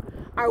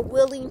are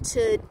willing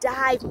to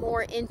dive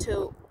more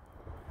into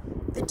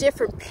the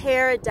different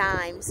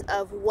paradigms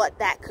of what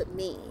that could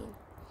mean.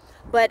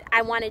 But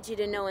I wanted you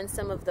to know in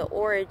some of the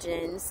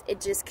origins, it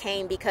just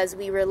came because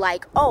we were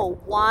like, oh,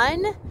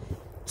 1,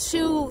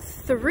 2,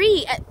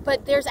 3,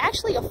 but there's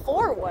actually a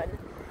 4 one.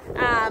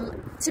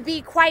 To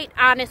be quite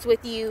honest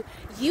with you,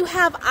 you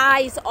have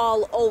eyes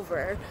all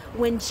over.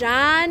 When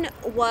John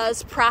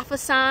was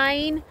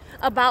prophesying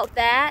about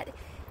that,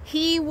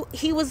 he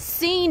was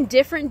seeing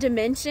different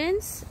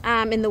dimensions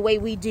in the way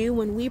we do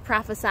when we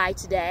prophesy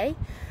today.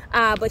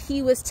 But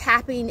he was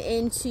tapping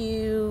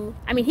into,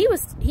 I mean, he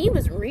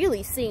was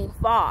really seeing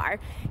far.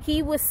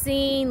 He was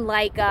seeing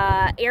like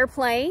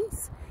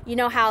airplanes, you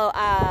know how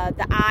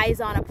the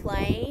eyes on a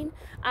plane,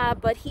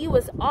 but he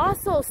was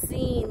also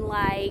seeing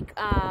like,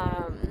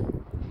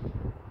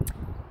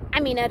 I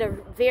mean, at a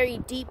very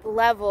deep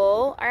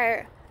level,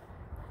 or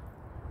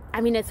I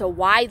mean, it's a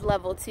wide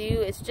level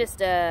too. It's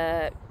just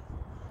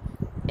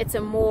it's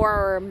a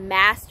more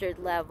mastered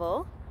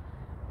level.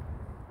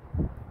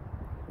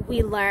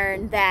 We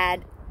learn that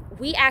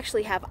we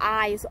actually have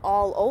eyes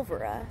all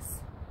over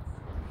us,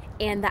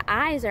 and the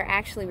eyes are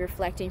actually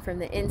reflecting from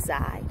the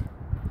inside.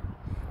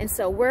 And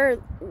so we're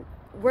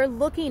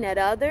looking at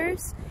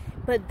others,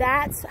 but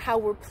that's how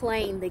we're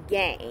playing the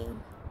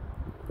game.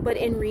 But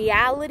in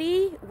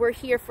reality, we're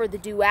here for the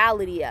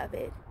duality of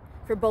it,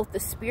 for both the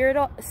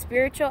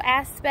spiritual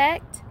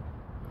aspect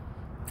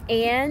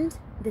and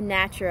the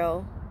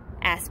natural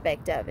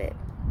aspect of it.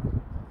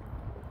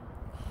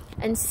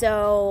 And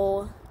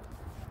so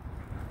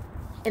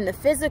in the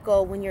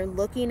physical, when you're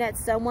looking at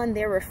someone,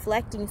 they're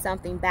reflecting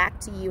something back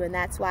to you, and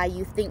that's why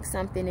you think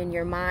something in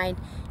your mind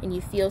and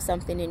you feel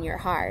something in your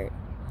heart.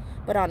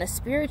 But on a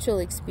spiritual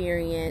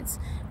experience,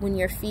 when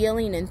you're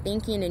feeling and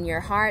thinking in your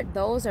heart,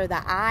 those are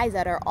the eyes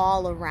that are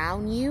all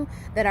around you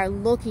that are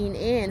looking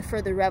in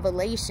for the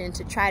revelation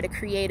to try to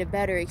create a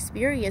better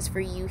experience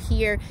for you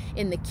here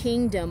in the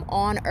kingdom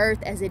on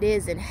earth as it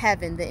is in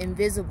heaven, the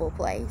invisible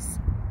place.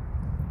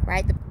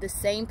 Right? The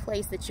same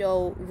place that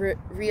you'll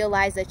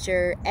realize that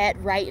you're at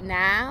right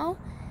now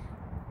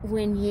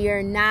when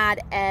you're not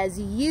as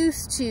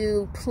used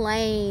to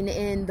playing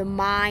in the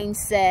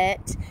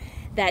mindset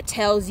that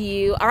tells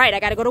you, all right, I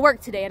got to go to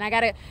work today and I got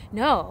to,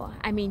 no,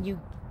 I mean,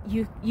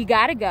 you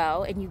got to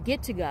go and you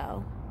get to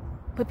go,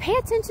 but pay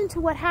attention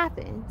to what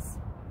happens,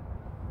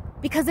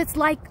 because it's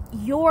like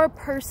your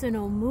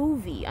personal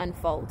movie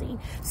unfolding.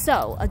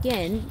 So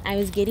again, I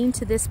was getting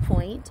to this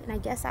point, and I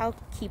guess I'll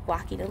keep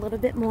walking a little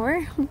bit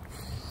more,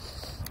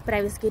 but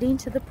I was getting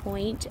to the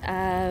point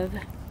of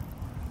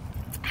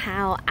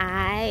how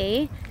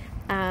I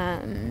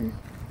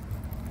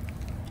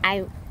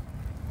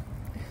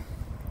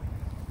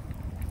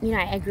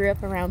grew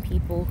up around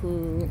people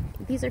who,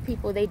 these are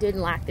people, they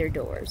didn't lock their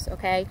doors,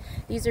 okay?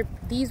 These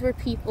were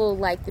people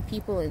like the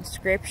people in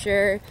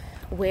scripture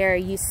where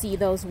you see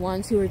those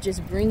ones who are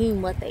just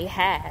bringing what they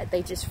had.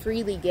 They just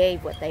freely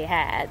gave what they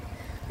had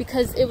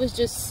because it was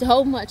just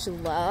so much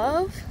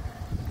love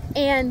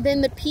And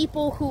then the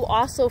people who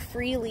also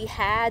freely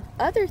had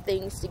other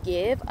things to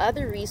give,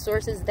 other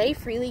resources, they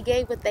freely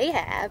gave what they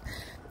have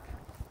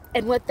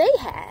and what they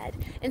had.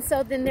 And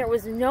so then there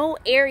was no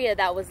area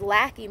that was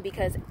lacking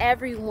because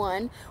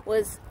everyone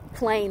was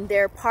playing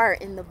their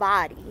part in the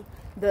body.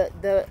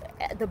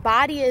 The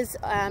body is,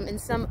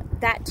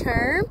 that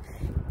term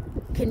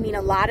can mean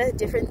a lot of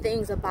different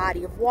things. A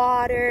body of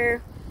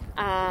water,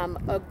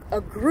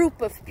 a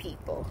group of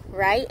people,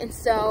 right? And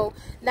so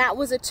that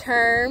was a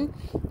term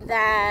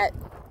that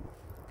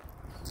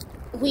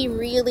we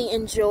really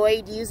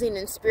enjoyed using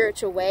in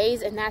spiritual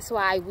ways, and that's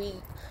why we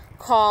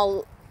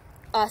call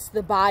us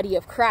the body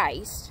of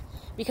Christ,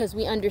 because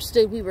we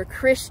understood we were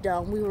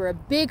Christendom, we were a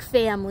big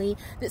family.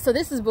 So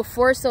this is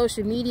before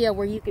social media,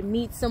 where you can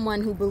meet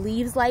someone who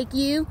believes like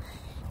you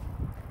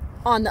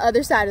on the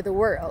other side of the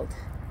world,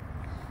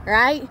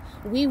 right?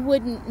 We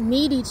wouldn't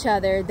meet each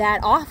other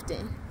that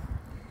often.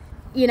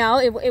 You know,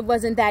 it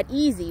wasn't that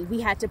easy.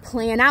 We had to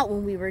plan out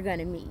when we were going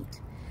to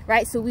meet,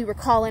 right? So we were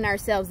calling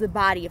ourselves the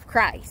body of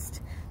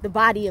Christ, the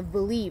body of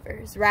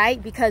believers,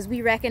 right? Because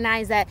we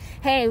recognize that,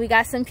 hey, we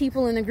got some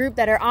people in the group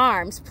that are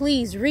arms.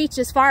 Please reach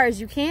as far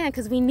as you can,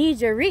 because we need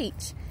your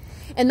reach.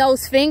 And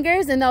those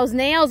fingers and those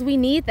nails, we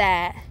need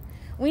that.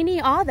 We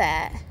need all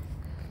that,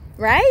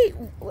 right?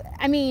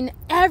 I mean,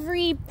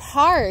 every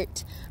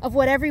part of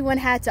what everyone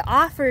had to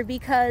offer,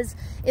 because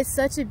it's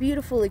such a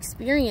beautiful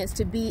experience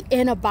to be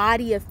in a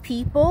body of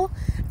people,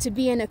 to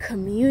be in a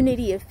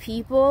community of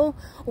people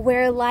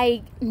where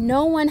like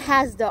no one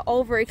has to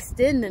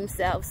overextend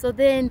themselves. So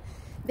then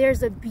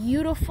there's a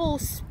beautiful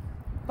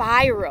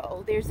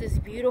spiral. There's this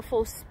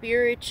beautiful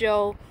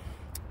spiritual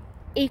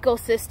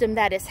ecosystem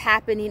that is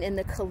happening in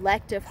the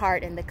collective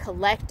heart and the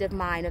collective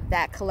mind of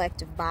that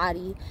collective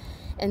body.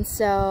 And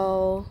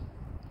so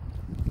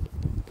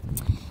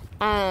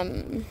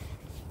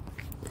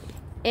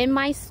in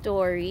my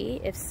story,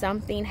 if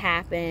something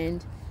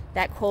happened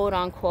that quote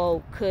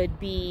unquote could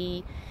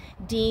be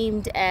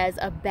deemed as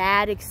a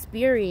bad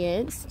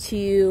experience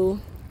to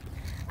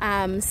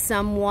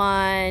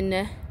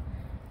someone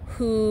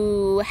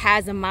who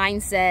has a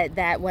mindset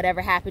that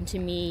whatever happened to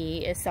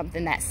me is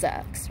something that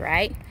sucks,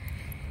 right?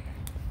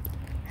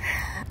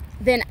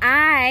 Then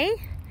I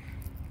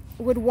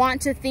would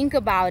want to think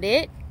about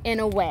it in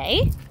a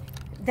way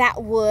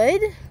that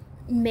would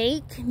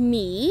make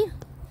me,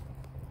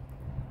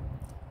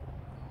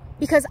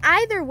 because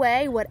either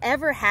way,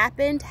 whatever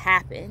happened,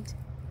 happened.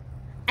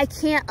 I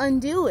can't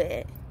undo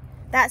it.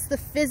 That's the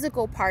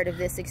physical part of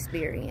this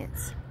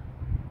experience.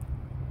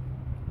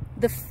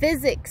 The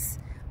physics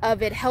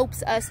of it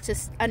helps us to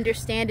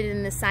understand it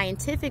in the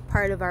scientific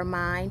part of our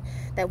mind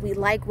that we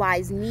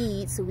likewise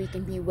need, so we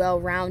can be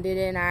well-rounded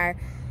in our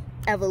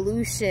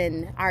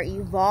evolution, our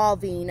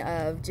evolving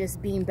of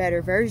just being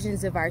better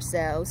versions of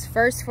ourselves,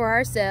 first for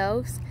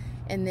ourselves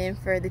and then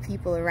for the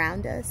people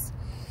around us.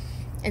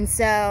 And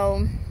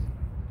so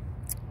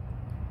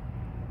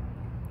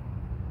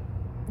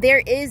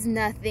there is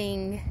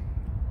nothing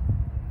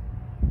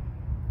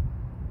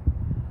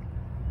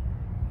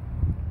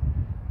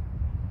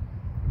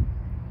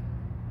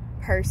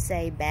per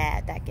se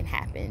bad that can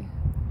happen,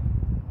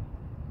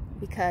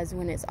 because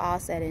when it's all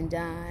said and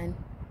done,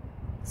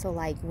 so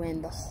like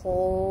when the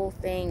whole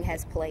thing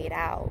has played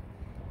out,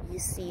 you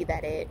see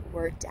that it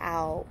worked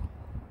out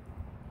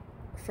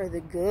for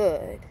the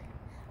good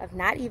of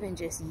not even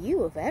just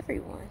you, of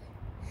everyone.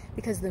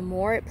 Because the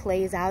more it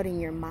plays out in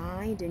your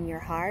mind and your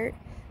heart,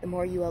 the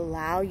more you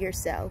allow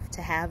yourself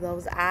to have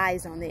those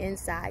eyes on the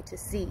inside to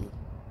see.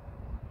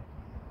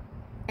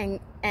 And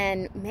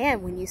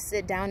man, when you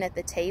sit down at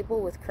the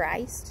table with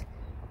Christ,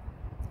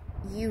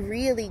 you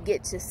really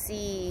get to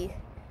see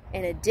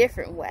in a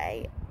different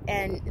way.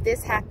 And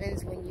this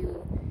happens when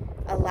you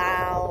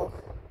allow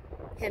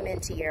him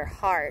into your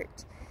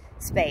heart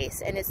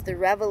space. And it's the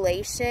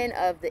revelation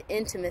of the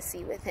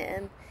intimacy with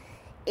him.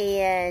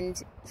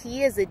 And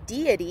he is a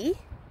deity.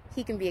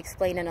 He can be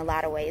explained in a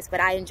lot of ways,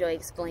 but I enjoy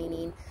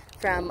explaining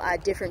from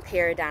different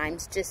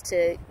paradigms just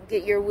to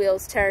get your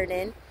wheels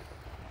turning,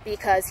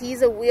 because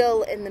he's a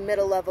wheel in the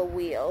middle of a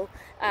wheel.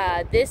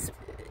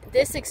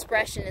 This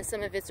expression in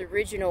some of its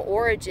original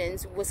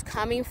origins was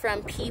coming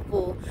from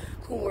people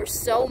who were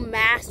so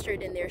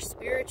mastered in their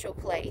spiritual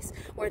place,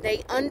 where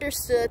they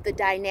understood the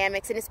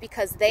dynamics, and it's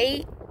because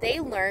they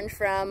learned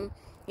from,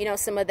 you know,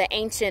 some of the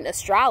ancient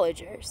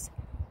astrologers.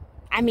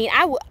 I mean,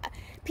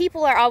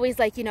 people are always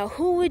like, you know,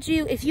 who would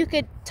you, if you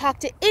could talk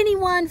to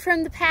anyone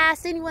from the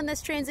past, anyone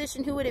that's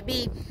transitioned, who would it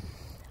be?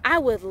 I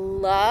would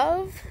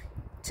love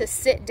to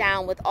sit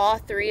down with all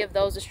three of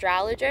those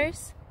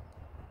astrologers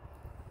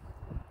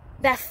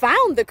that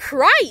found the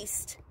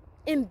Christ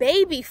in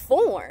baby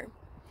form.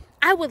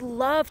 I would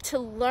love to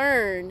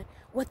learn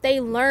what they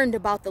learned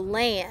about the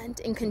land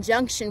in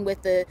conjunction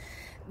with the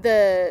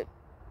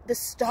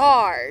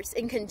stars,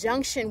 in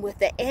conjunction with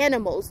the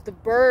animals, the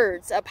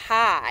birds up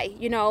high,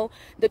 you know,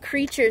 the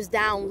creatures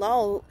down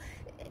low.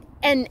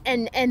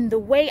 and the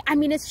way, I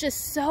mean, it's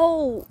just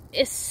so,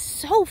 it's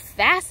so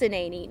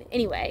fascinating.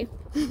 Anyway,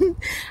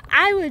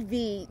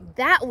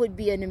 that would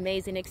be an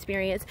amazing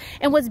experience.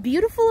 And what's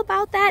beautiful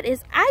about that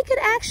is I could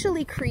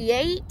actually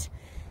create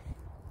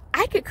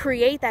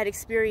that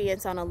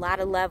experience on a lot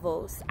of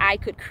levels. I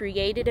could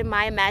create it in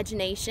my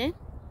imagination,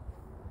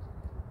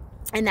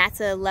 and that's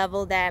a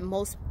level that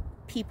most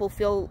people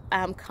feel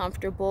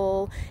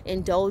comfortable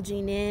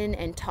indulging in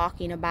and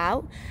talking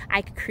about.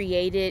 I could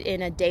create it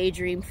in a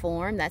daydream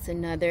form. That's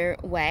another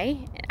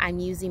way. I'm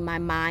using my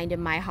mind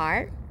and my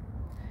heart,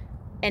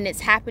 and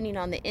it's happening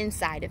on the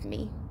inside of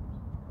me.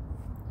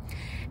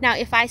 Now,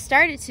 if I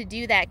started to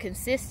do that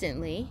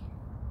consistently,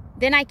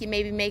 then I could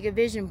maybe make a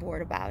vision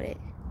board about it.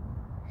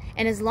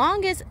 And as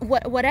long as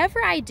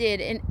whatever I did,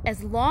 and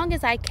as long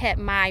as I kept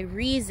my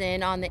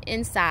reason on the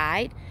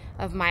inside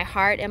of my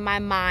heart and my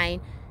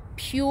mind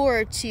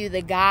pure to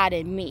the God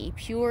in me,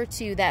 pure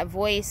to that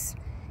voice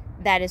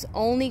that is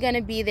only going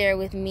to be there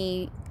with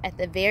me at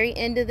the very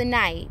end of the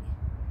night,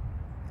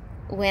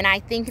 when I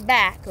think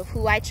back of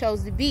who I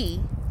chose to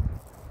be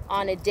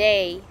on a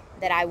day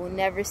that I will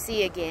never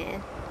see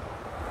again,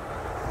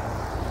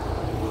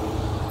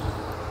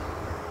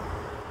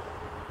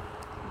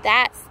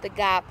 that's the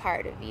God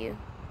part of you.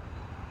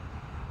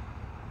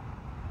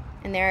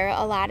 And there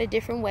are a lot of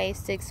different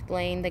ways to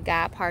explain the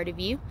God part of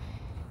you.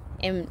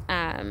 And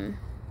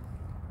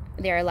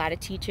there are a lot of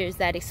teachers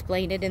that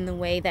explain it in the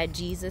way that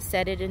Jesus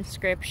said it in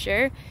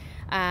Scripture.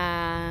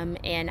 And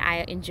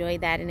I enjoy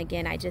that. And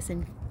again,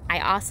 I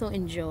also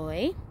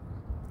enjoy,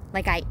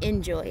 like I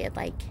enjoy it,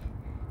 like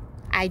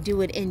I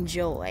do it in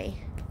joy,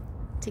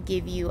 to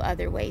give you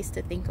other ways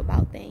to think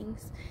about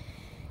things.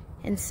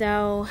 And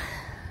so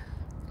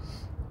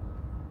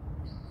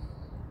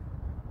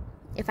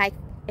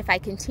if I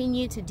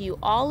continue to do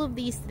all of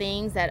these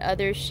things that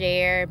others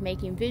share,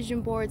 making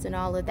vision boards and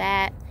all of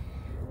that,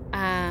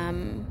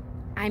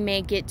 I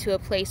may get to a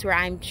place where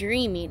I'm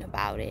dreaming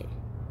about it.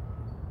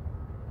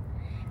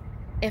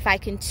 If I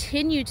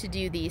continue to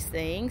do these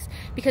things,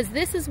 because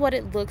this is what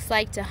it looks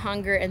like to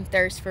hunger and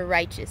thirst for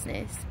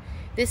righteousness.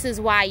 This is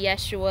why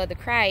Yeshua the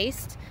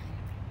Christ,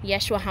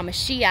 Yeshua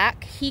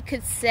HaMashiach, he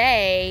could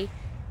say,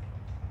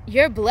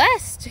 you're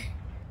blessed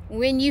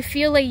when you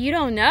feel like you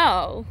don't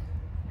know.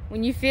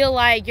 When you feel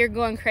like you're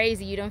going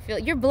crazy, you don't feel,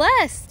 you're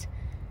blessed.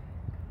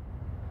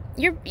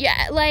 You're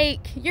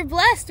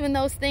blessed when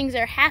those things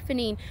are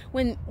happening,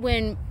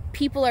 when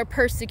people are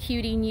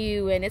persecuting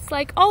you, and it's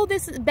like, oh,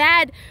 this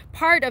bad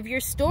part of your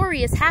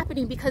story is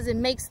happening because it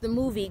makes the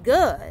movie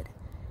good.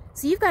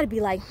 So you've got to be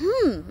like,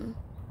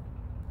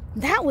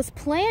 that was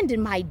planned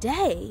in my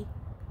day.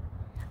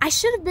 I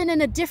should have been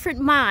in a different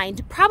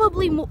mind,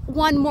 probably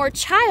one more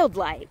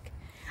childlike.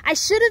 I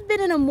should have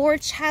been in a more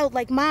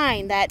childlike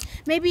mind, that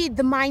maybe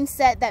the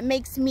mindset that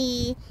makes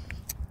me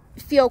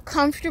feel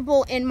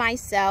comfortable in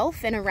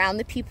myself and around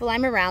the people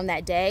I'm around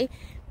that day,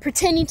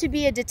 pretending to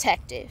be a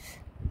detective,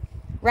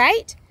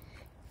 right?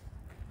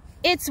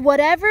 It's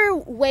whatever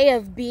way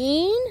of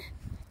being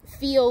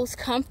feels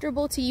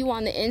comfortable to you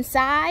on the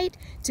inside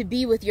to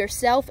be with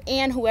yourself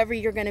and whoever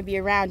you're going to be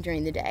around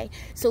during the day.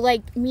 So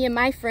like me and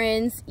my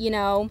friends, you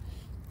know,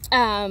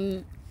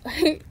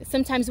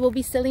 sometimes we'll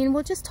be silly and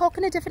we'll just talk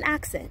in a different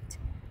accent.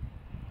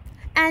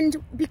 And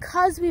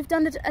because we've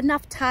done it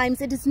enough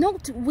times, it is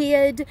not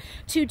weird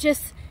to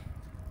just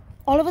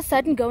all of a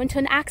sudden go into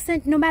an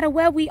accent no matter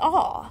where we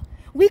are.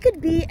 We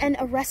could be in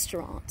a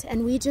restaurant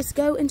and we just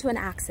go into an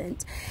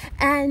accent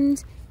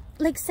and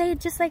like say it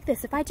just like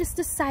this. If I just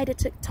decided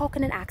to talk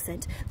in an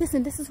accent,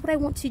 listen, this is what I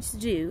want you to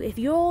do. If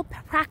you're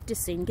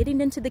practicing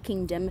getting into the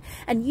kingdom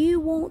and you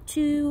want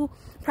to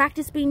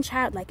practice being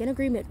childlike in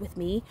agreement with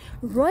me,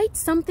 write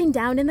something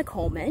down in the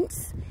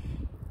comments,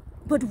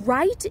 but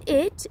write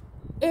it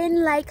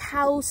in like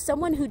how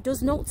someone who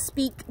does not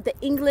speak the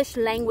English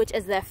language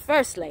as their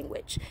first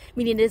language,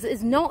 meaning it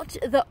is not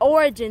the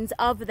origins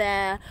of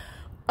their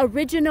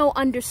original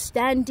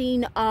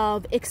understanding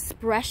of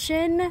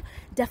expression,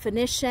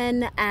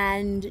 definition,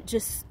 and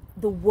just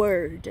the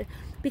word.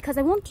 Because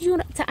I want you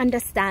to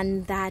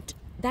understand that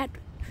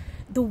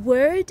the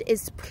word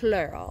is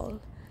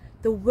plural.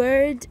 The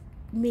word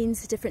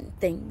means different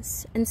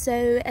things. And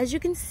so as you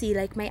can see,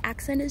 like my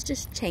accent is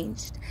just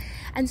changed.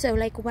 And so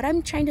like what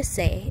I'm trying to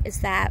say is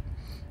that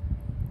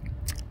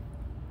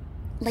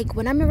like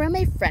when I'm around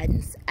my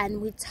friends and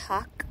we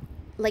talk,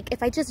 like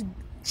if I just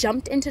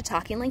jumped into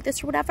talking like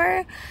this or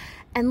whatever,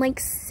 and like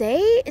say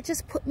it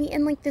just put me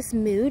in like this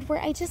mood where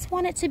I just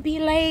want it to be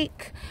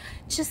like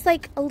just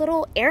like a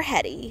little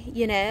airheady,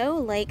 you know,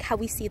 like how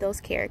we see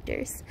those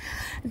characters,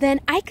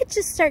 then I could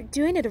just start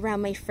doing it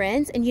around my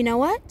friends, and you know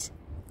what?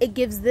 It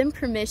gives them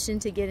permission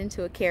to get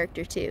into a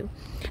character too.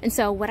 And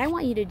so what I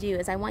want you to do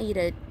is I want you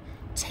to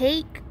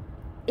take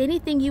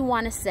anything you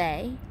want to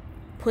say,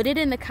 put it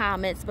in the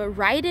comments, but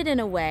write it in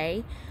a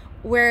way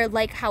where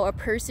like how a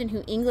person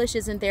who English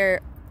isn't their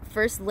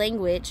first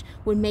language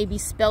would maybe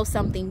spell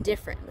something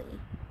differently.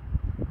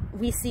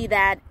 We see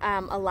that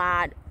a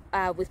lot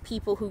with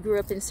people who grew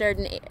up in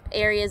certain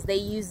areas, they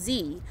use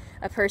Z.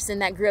 A person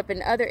that grew up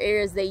in other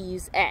areas, they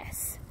use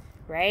S,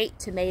 right?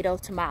 Tomato,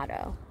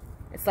 tomato.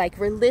 It's like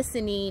we're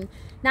listening,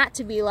 not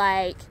to be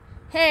like,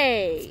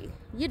 hey,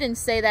 you didn't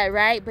say that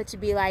right, but to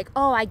be like,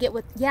 oh, I get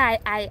what, yeah,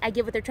 I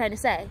get what they're trying to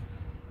say.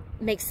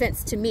 Makes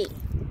sense to me,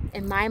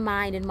 in my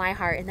mind, in my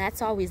heart, and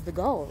that's always the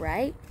goal,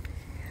 right?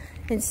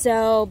 And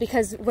so,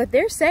 because what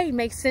they're saying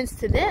makes sense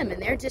to them,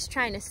 and they're just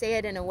trying to say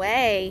it in a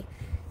way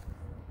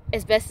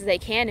as best as they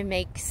can and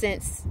make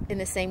sense in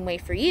the same way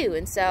for you.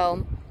 And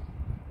so,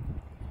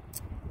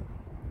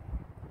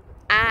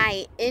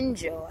 I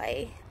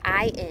enjoy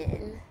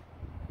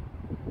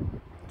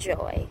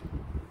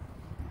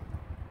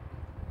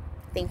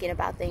thinking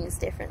about things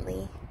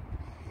differently.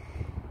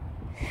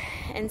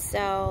 And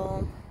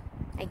so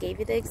I gave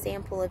you the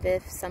example of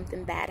if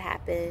something bad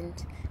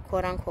happened,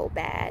 quote unquote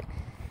bad,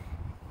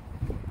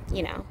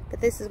 you know,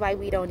 but this is why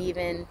we don't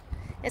even,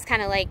 it's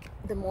kind of like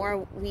the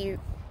more we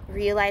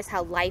realize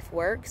how life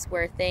works,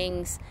 where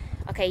things,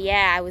 okay,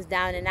 yeah, I was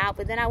down and out,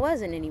 but then I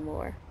wasn't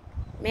anymore.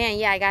 Man,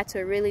 yeah, I got to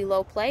a really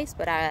low place,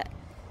 but I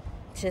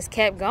just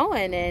kept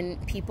going,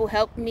 and people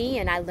helped me,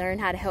 and I learned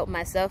how to help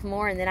myself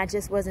more, and then I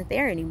just wasn't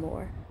there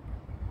anymore.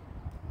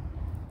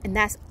 And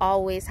that's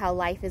always how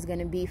life is going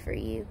to be for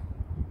you.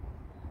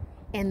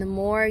 And the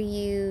more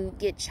you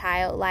get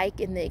childlike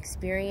in the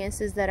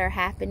experiences that are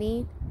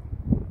happening,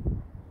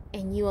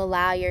 and you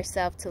allow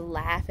yourself to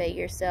laugh at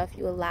yourself,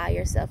 you allow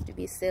yourself to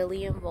be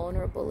silly and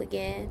vulnerable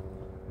again,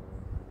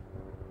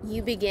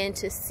 you begin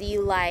to see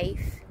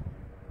life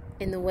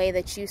in the way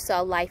that you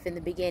saw life in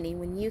the beginning.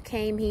 When you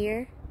came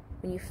here,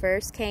 when you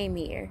first came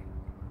here,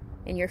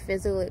 in your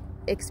physical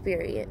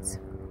experience,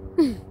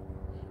 you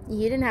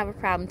didn't have a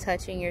problem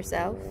touching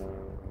yourself.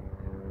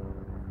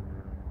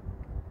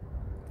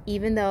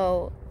 Even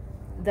though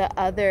the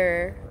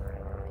other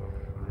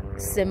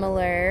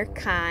similar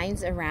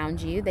kinds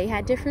around you, they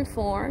had different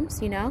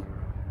forms, you know,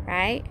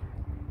 right?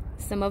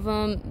 Some of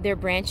them, their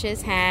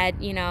branches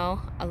had, you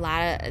know, a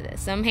lot of,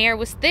 some hair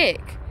was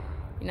thick,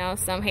 you know,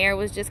 some hair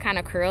was just kind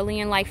of curly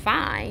and like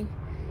fine,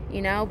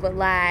 you know, but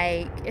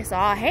like it's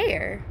all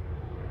hair,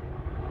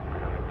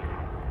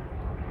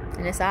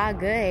 and it's all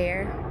good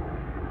hair,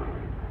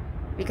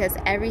 because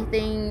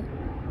everything,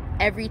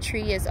 every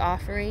tree is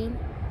offering,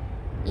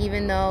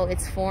 even though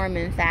its form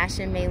and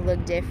fashion may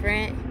look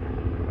different,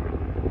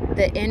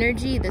 the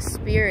energy, the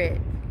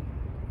spirit,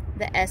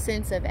 the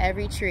essence of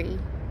every tree,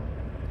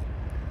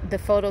 the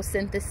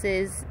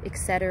photosynthesis,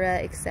 etc.,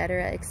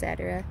 etc.,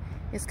 etc.,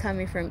 is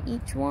coming from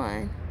each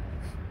one,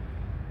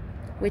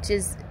 which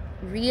is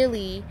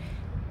really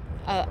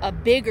a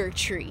bigger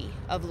tree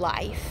of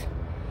life.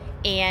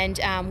 And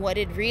what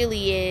it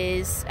really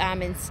is,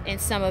 in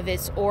some of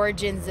its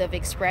origins of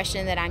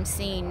expression that I'm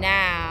seeing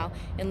now,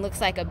 it looks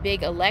like a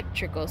big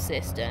electrical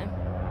system.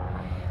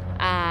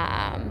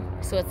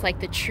 So it's like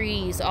the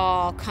trees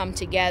all come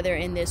together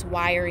in this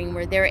wiring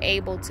where they're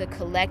able to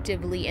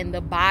collectively, in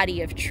the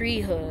body of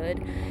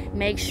treehood,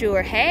 make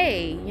sure,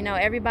 hey, you know,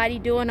 everybody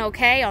doing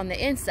okay on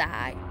the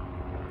inside.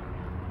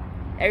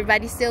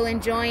 Everybody still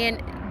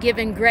enjoying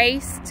giving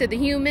grace to the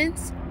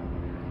humans.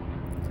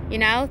 You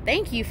know,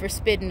 thank you for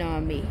spitting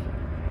on me.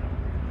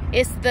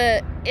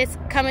 It's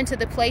coming to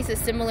the place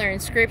that's similar in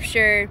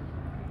scripture,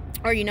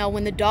 or, you know,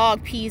 when the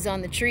dog pees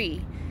on the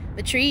tree,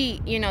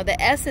 you know,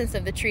 the essence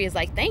of the tree is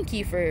like, thank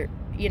you for,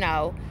 you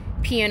know,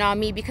 peeing on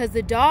me, because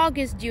the dog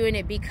is doing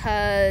it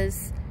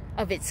because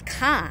of its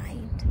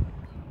kind.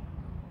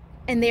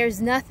 And there's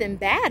nothing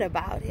bad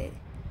about it.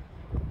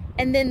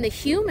 And then the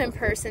human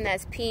person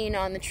that's peeing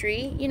on the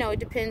tree, you know, it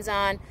depends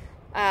on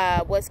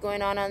what's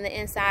going on the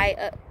inside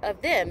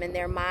of them, and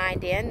their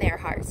mind and their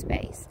heart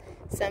space.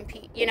 Some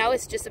people, you know,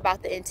 it's just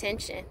about the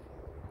intention.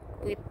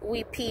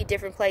 We pee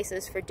different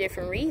places for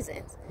different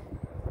reasons,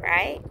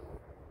 right?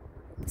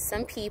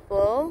 Some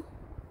people,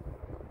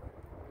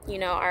 you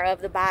know, are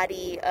of the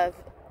body of,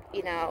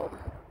 you know,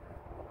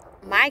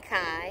 my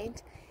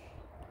kind,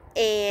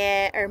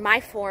 and or my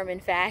form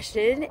and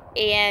fashion,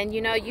 and,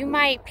 you know, you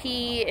might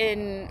pee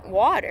in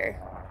water.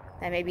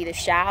 That may be the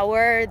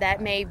shower,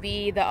 that may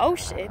be the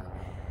ocean,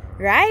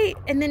 right?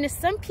 And then there's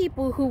some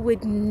people who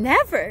would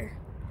never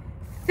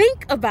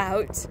think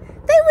about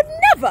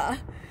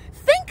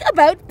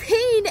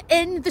peeing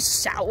in the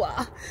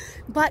shower.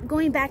 But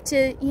going back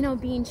to, you know,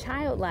 being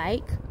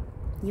childlike,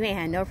 you ain't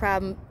had no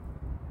problem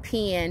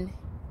peeing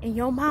in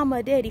your mama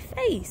or daddy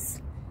face.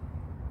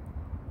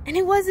 And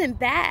it wasn't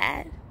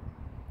bad.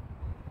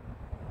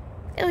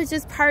 It was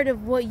just part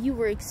of what you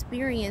were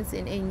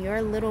experiencing in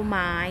your little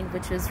mind,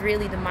 which was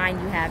really the mind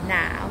you have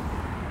now.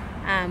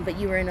 But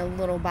you were in a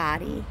little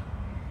body.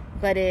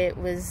 But it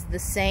was the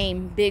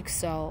same big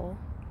soul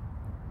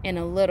in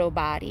a little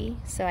body.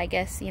 So I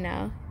guess, you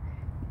know,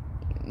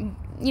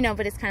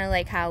 but it's kind of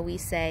like how we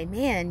say,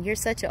 man, you're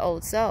such an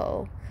old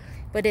soul.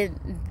 But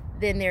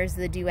then there's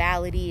the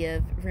duality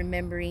of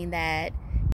remembering that